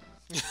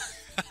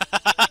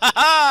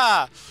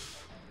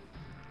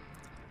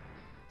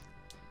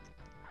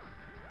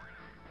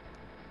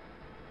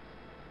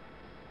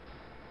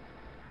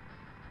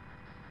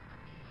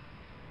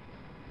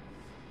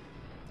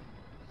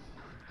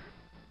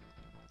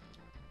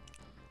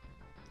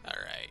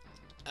 Alright.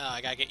 I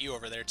gotta get you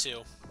over there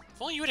too.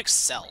 If only you would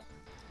excel.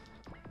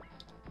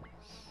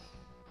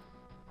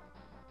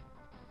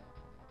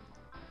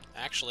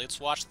 Actually, let's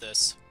watch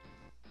this.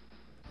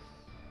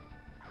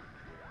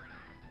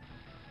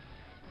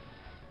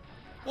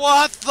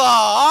 What the?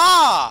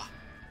 Ah!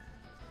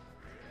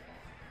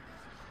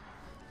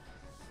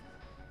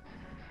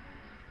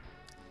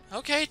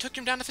 Okay, took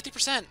him down to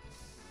 50%.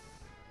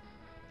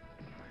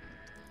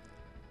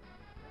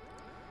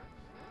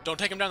 Don't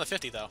take him down to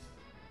 50, though.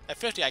 At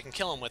 50, I can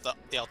kill him with the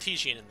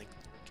Altesian and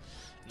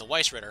the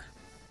Weiss Ritter.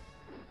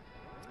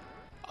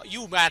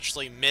 You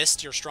actually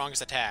missed your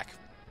strongest attack.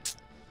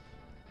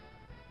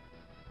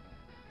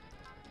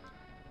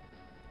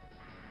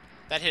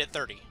 That hit at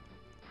 30.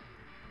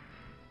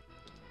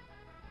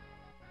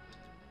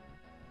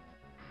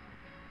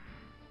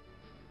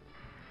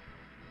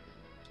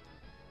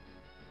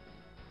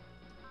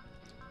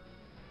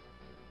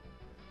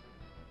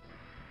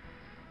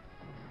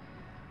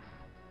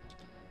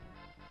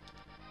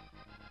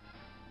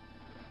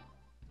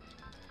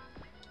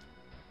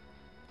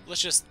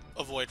 Let's just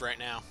avoid right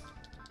now.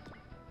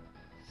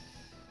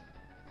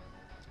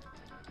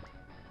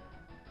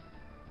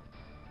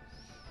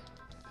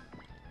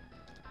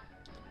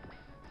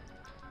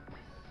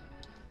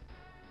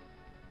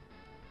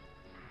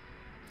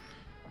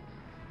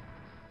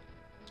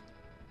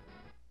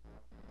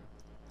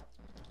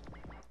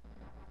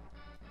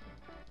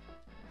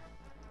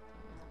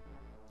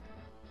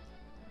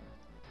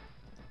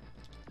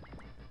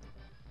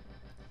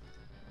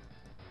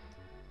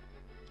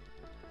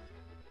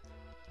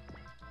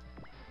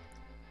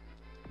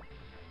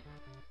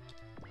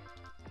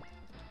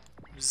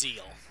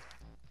 Zeal.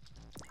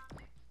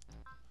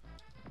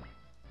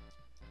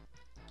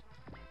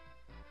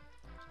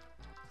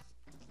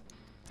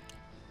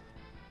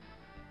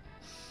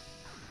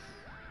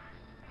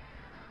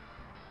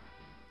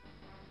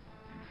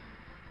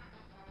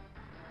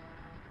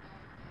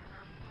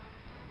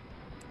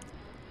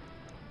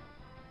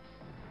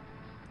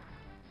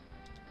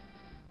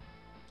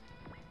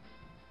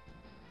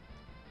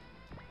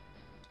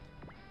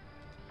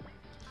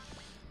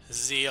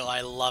 Zeal,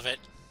 I love it.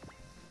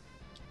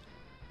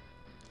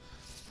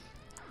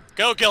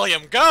 Go,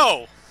 Gilliam,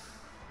 go!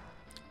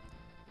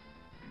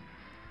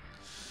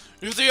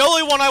 You're the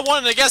only one I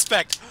wanted to guest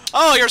spec.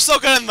 Oh, you're so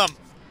good in them!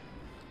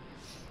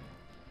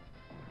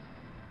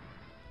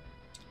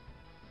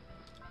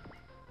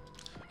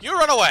 You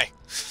run away!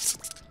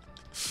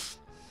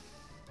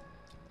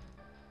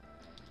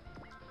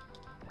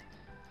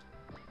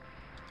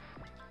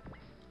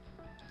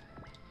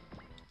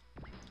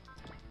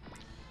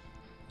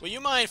 Will you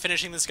mind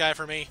finishing this guy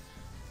for me?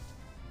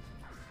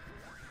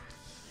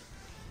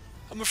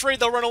 I'm afraid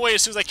they'll run away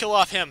as soon as I kill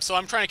off him, so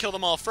I'm trying to kill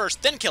them all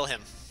first, then kill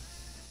him.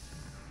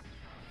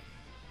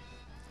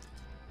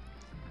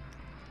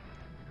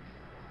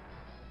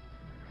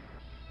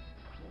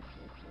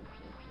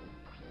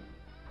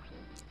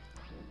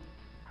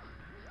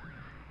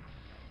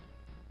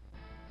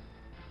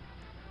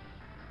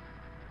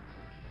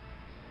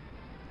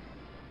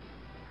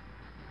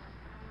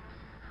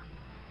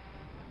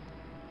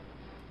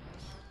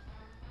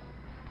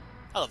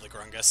 I love the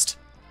Grungust.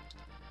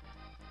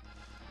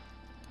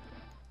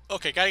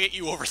 Okay, gotta get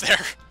you over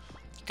there.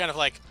 Kind of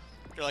like,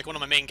 you're like one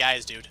of my main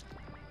guys, dude.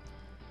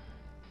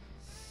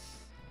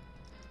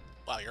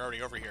 Wow, you're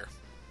already over here.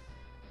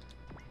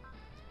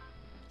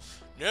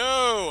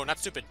 No, not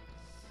stupid.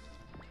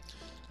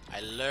 I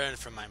learn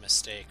from my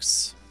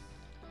mistakes.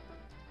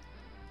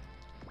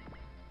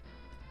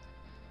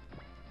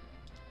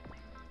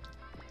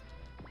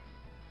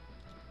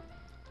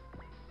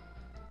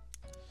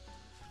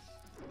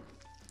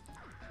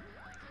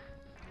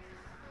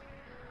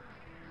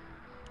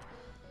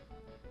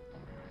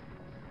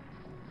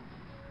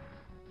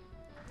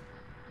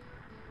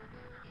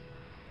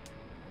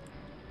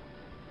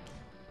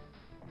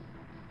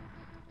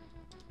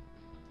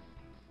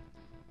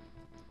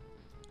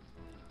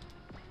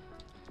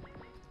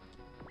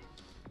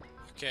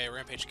 Okay,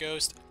 Rampage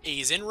Ghost.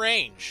 He's in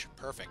range.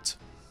 Perfect.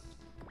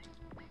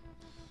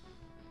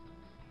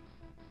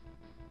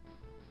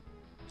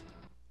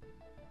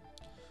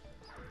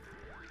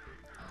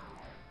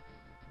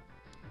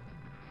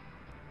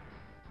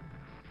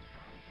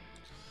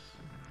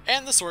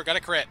 And the sword got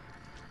a crit.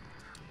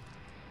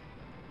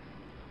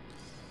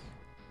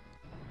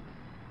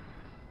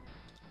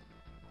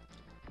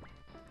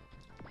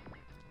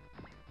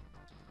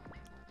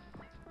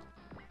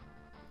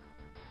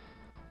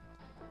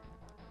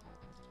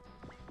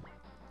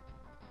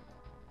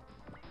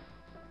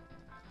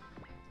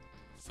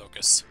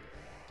 Focus.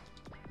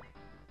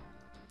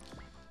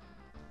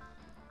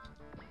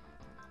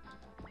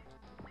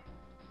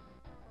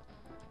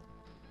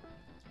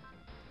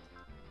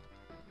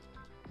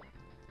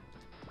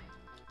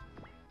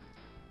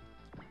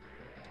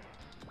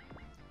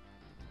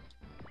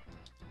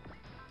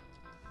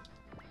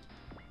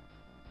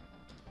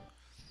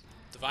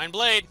 Divine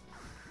Blade.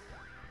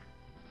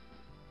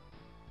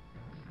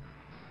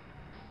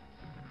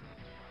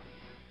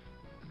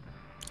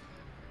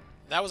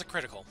 That was a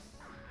critical.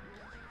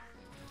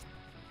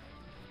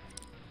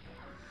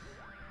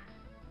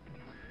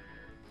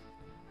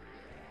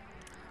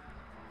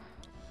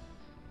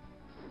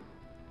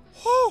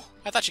 Whew!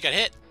 I thought you got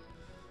hit.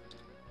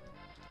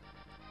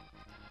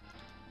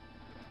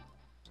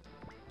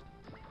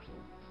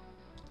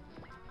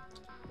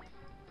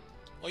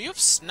 Well, you have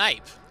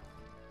snipe.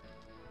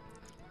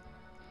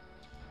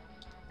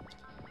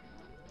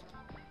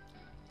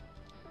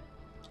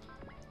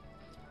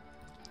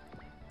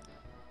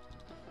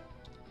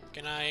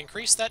 Can I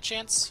increase that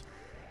chance?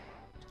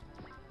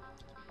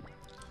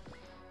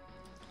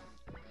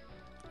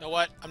 You know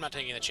what? I'm not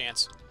taking the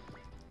chance.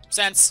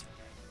 Sense.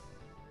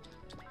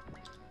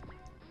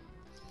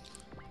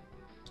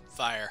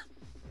 Fire.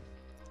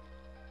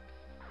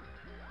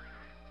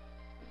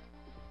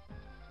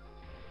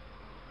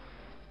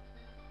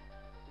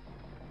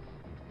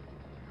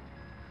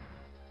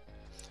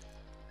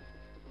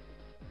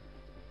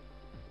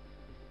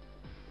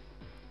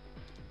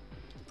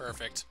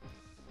 Perfect.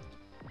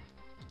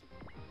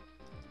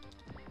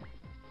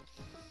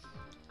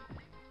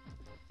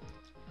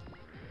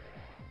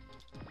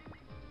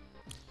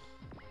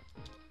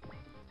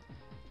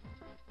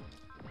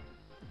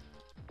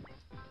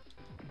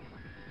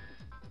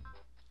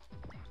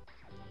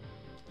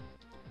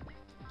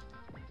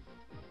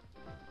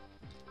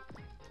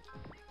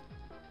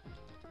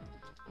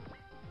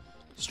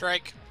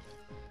 Strike.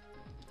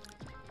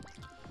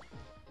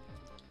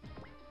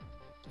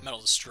 Metal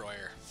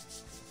Destroyer.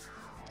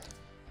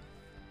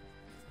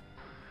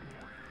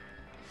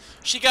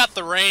 She got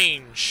the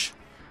range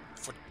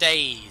for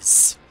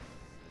days.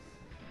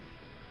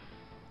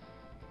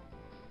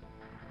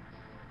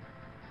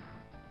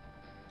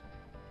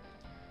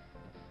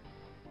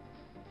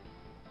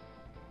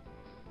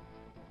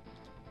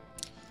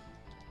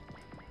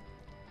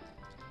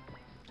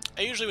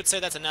 I usually would say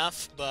that's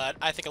enough, but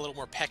I think a little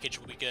more package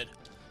would be good.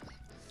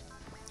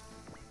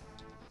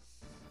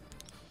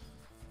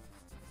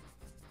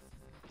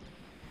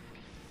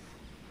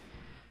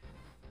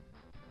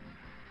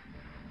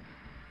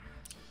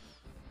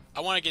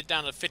 I want to get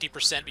down to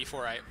 50%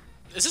 before I...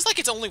 Is this like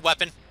its only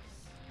weapon?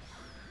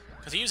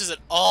 Because he uses it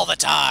all the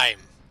time.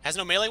 Has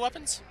no melee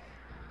weapons?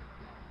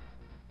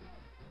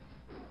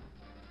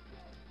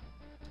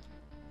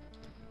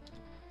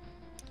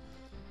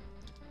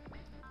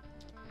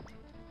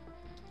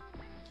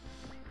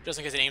 Just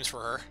in case it aims for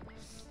her.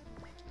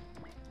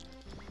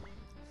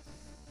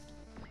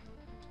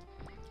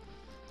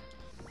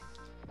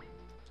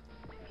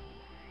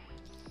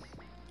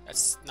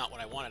 That's not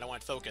what I wanted. I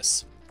wanted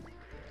focus.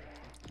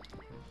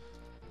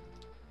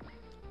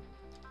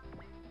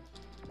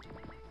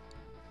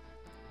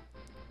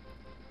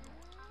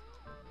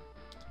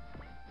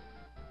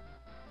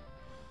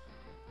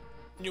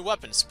 New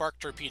weapon, Spark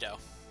Torpedo.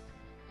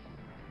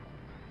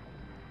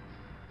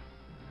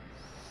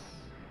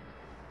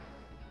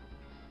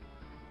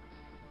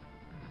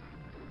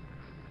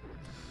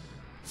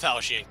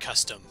 Falchian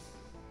Custom.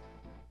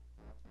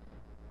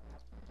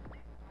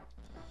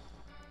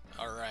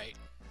 Alright.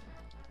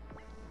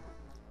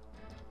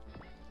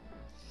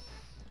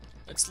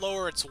 Let's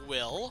lower its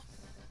will.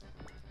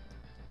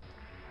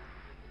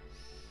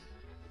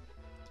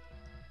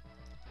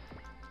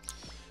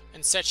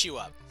 And set you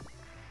up.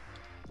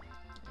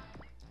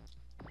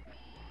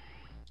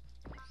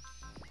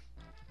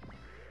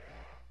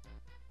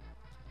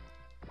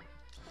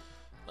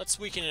 Let's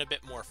weaken it a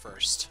bit more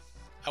first.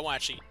 I want to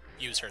actually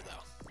use her,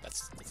 though.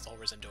 That's the whole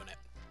reason I'm doing it.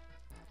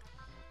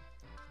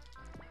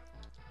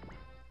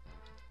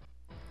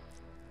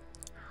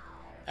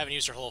 I haven't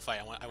used her whole fight.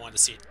 I wanted to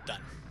see it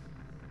done.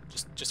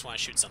 Just want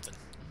to shoot something.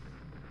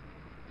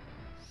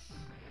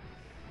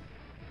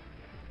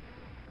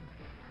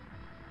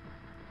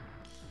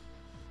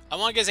 I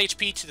want to get his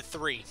HP to the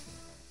 3.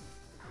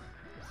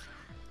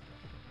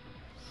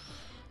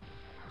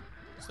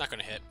 It's not going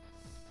to hit.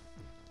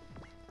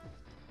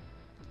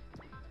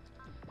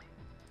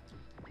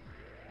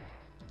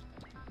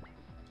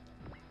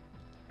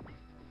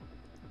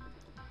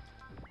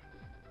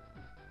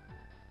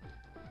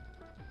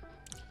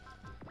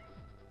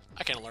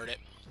 I can alert it.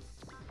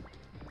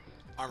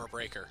 Armor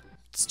breaker.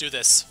 Let's do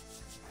this.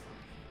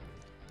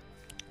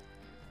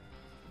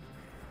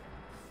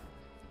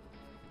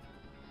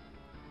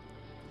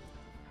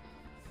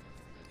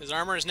 His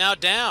armor is now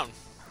down.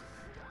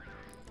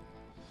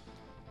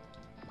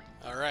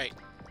 Alright.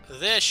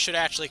 This should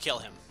actually kill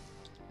him.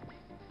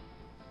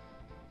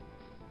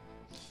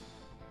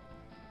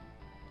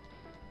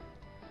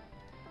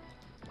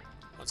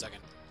 One second.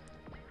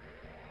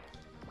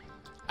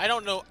 I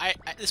don't know.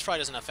 This probably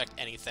doesn't affect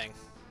anything.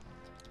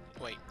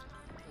 Wait.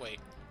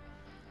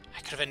 I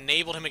could have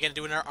enabled him again to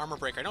do an armor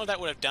breaker. I know that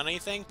would have done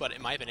anything, but it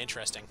might have been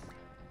interesting.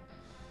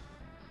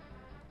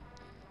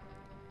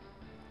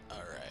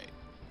 Alright.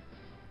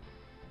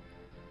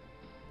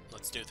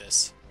 Let's do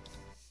this.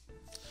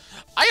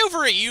 I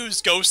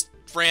overuse Ghost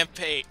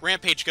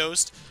Rampage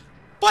Ghost,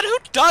 but who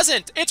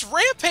doesn't? It's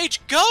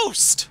Rampage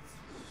Ghost!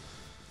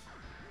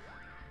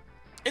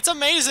 It's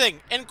amazing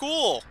and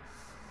cool.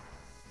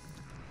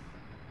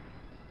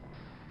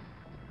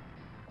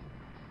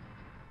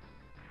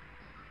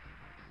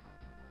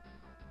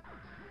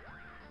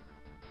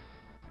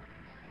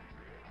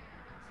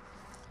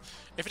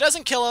 If it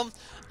doesn't kill him,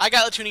 I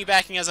got Latuni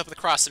backing us up with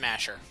a Cross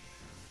Smasher.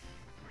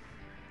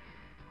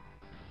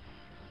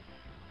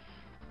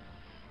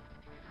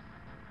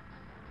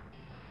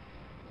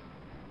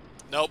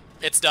 Nope,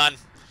 it's done.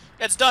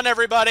 It's done,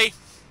 everybody!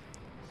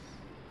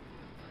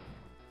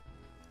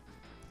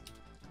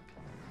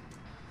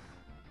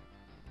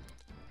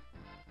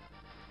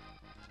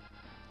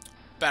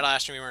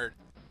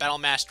 Battle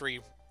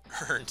Mastery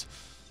earned.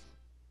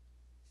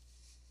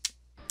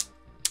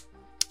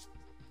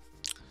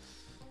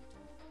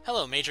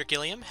 Hello, Major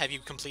Gilliam. Have you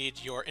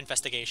completed your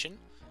investigation?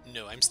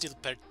 No,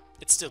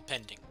 it's still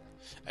pending.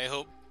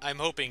 I'm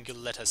hoping you'll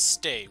let us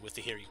stay with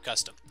the Hiryu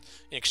Custom.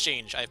 In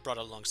exchange, I've brought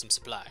along some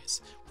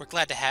supplies. We're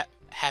glad to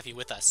have you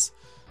with us.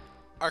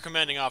 Our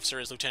commanding officer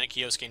is Lieutenant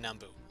Kyosuke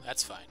Nambu.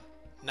 That's fine.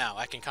 Now,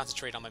 I can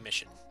concentrate on my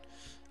mission.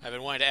 I've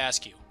been wanting to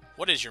ask you,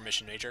 what is your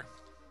mission, Major?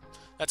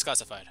 That's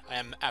classified. I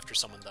am after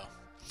someone, though.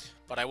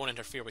 But I won't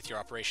interfere with your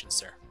operations,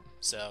 sir.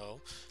 So,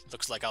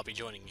 looks like I'll be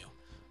joining you.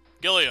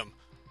 Gilliam,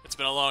 it's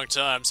been a long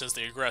time since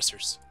the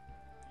aggressors.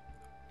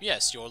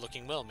 Yes, you're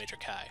looking well, Major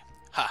Kai.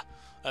 Ha!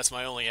 That's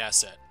my only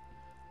asset.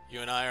 You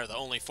and I are the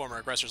only former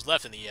aggressors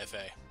left in the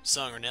EFA.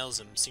 Sung and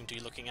Elzum seem to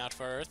be looking out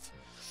for Earth.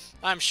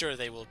 I'm sure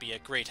they will be a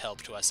great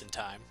help to us in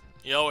time.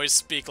 You always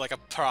speak like a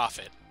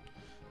prophet.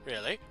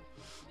 Really?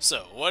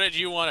 So, what did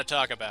you want to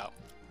talk about?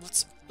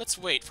 Let's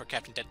wait for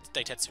Captain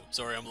Daitetsu.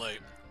 Sorry I'm late.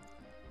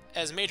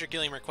 As Major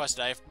Gilliam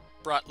requested, I have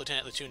brought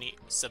Lieutenant Lutuni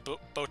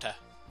Sabota.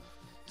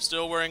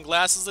 Still wearing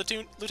glasses,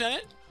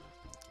 Lieutenant?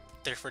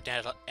 They're for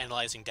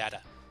analyzing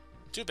data.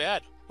 Too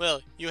bad.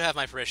 Well, you have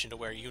my permission to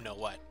wear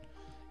you-know-what.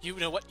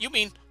 You-know-what? You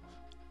mean?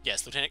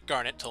 Yes, Lieutenant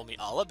Garnet told me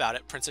all about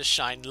it. Princess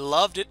Shine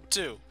loved it,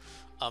 too.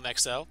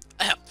 XO.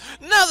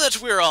 Now that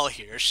we're all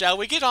here, shall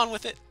we get on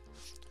with it?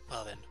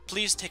 Well then,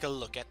 please take a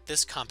look at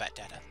this combat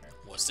data.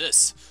 What's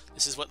this?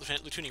 This is what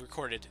Lieutenant Lutuni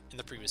recorded in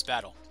the previous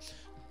battle.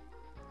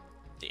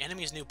 The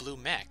enemy's new blue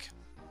mech,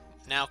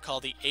 now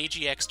called the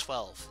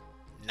AGX-12,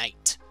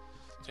 Knight.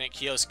 Lieutenant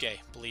Kyosuke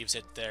believes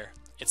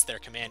it's their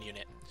command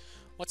unit.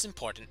 What's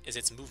important is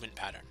its movement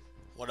pattern.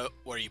 What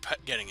are you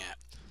getting at?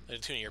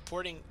 Lutuni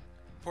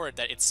reported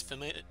that its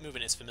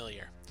movement is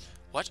familiar.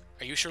 What?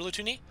 Are you sure,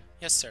 Lutuni?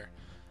 Yes, sir.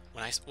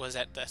 When I was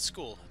at the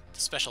school, the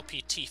special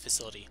PT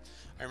facility,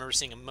 I remember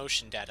seeing a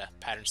motion data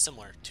pattern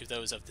similar to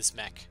those of this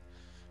mech.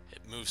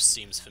 It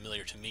seems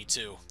familiar to me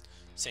too.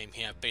 Same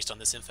here, based on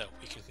this info,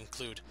 we can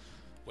conclude.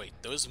 Wait,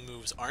 those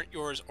moves aren't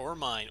yours or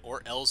mine or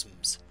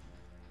Elzum's.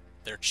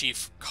 They're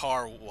Chief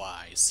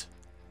Karwai's.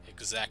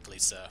 Exactly,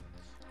 sir.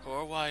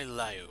 Karwai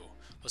Liu.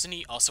 Wasn't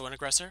he also an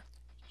aggressor?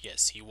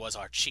 Yes, he was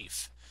our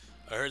chief.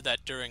 I heard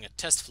that during a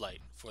test flight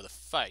for the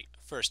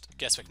first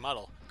Gespec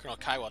model, Colonel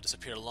Kaiwa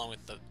disappeared along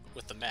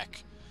with the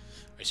mech.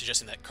 Are you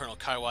suggesting that Colonel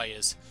Kaiwa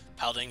is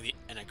piloting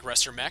an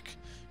aggressor mech?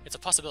 It's a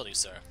possibility,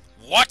 sir.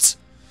 What?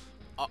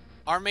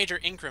 Our Major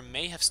Ingram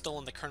may have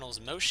stolen the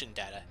Colonel's motion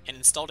data and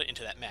installed it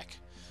into that mech.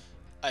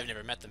 I've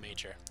never met the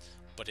Major,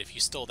 but if you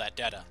stole that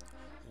data,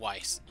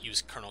 why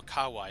use Colonel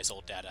Kaiwa's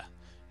old data?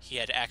 He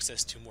had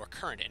access to more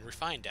current and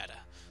refined data.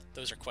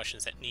 Those are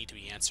questions that need to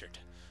be answered.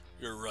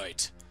 You're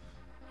right.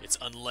 It's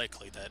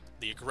unlikely that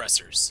the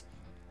aggressors,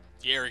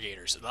 the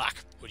irrigators,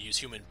 would use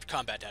human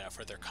combat data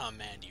for their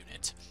command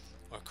unit.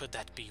 Or could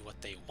that be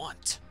what they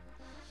want?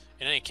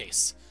 In any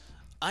case,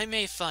 I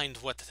may find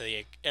what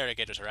the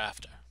irrigators are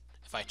after,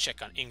 if I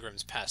check on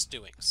Ingram's past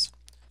doings.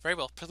 Very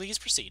well, please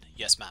proceed.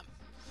 Yes, ma'am.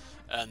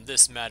 And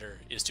this matter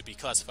is to be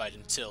classified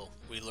until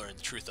we learn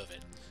the truth of it.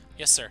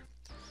 Yes, sir.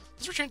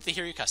 Let's return to the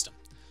Hiryu custom.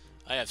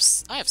 I have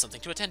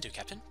something to attend to,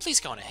 Captain. Please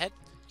go on ahead.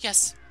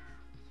 Yes.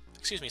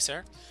 Excuse me,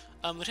 sir.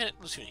 Lieutenant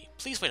Lutuni,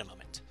 please wait a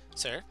moment.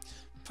 Sir,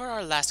 per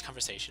our last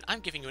conversation, I'm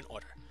giving you an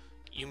order.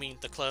 You mean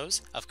the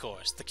clothes? Of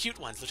course. The cute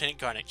ones Lieutenant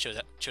Garnet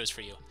chose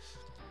for you.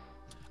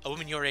 A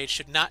woman your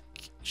age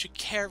should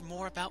care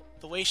more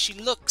about the way she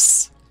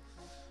looks.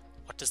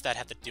 What does that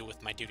have to do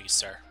with my duties,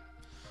 sir?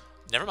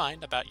 Never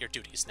mind about your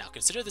duties. Now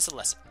consider this a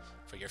lesson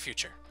for your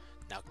future.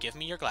 Now give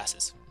me your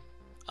glasses.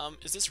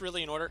 Is this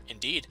really an order?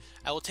 Indeed.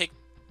 I will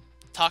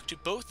talk to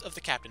both of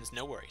the captains,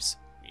 no worries.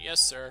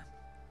 Yes, sir.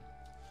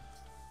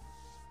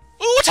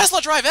 Ooh, Tesla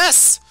Drive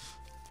S!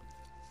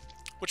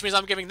 Which means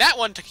I'm giving that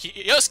one to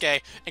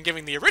Kyosuke and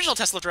giving the original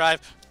Tesla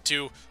Drive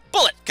to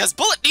Bullet, because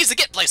Bullet needs to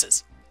get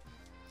places.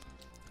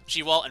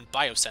 G-Wall and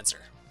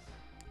Biosensor.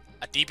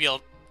 A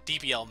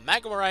DBL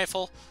Magma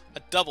Rifle, a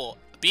double,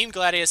 a Beam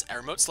Gladius, a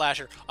Remote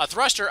Slasher, a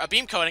Thruster, a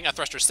Beam Coating, a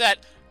Thruster Set,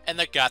 and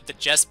they got the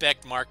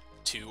Gespec Mark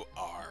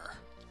II-R.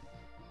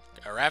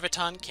 A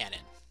Graviton Cannon.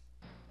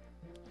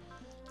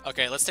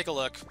 Okay, let's take a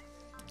look.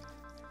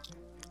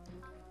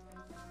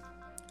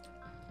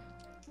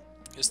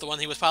 Is this the one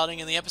he was piloting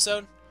in the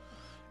episode?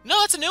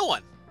 No, it's a new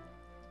one.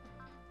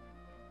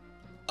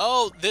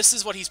 Oh, this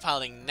is what he's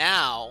piloting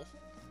now.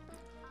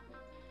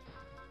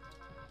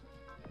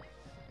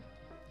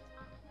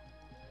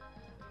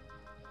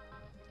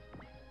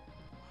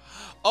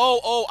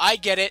 Oh, I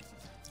get it.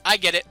 I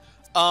get it.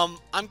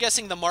 I'm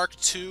guessing the Mark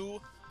II,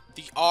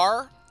 the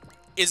R,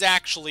 is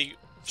actually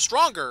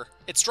stronger.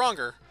 It's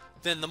stronger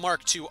than the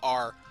Mark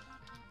II-R.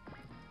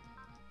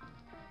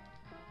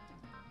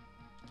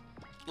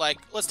 Like,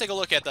 let's take a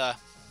look at the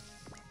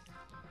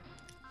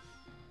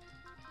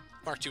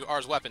Mark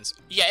II-R's weapons.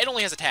 Yeah, it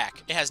only has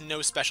attack. It has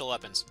no special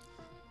weapons.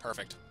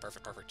 Perfect.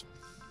 Perfect, perfect.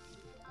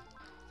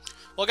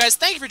 Well, guys,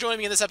 thank you for joining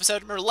me in this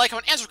episode. Remember to like,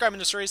 comment, and subscribe in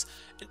the stories.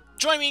 And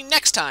join me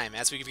next time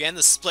as we begin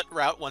the split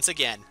route once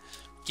again.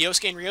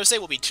 Kyosuke and Ryosei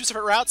will be two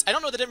separate routes. I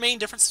don't know the main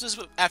differences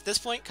at this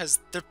point, because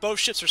both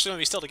ships are going to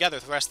be still together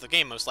for the rest of the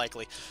game, most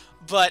likely.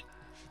 But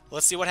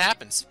let's see what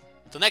happens.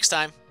 Till next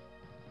time,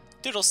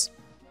 doodles.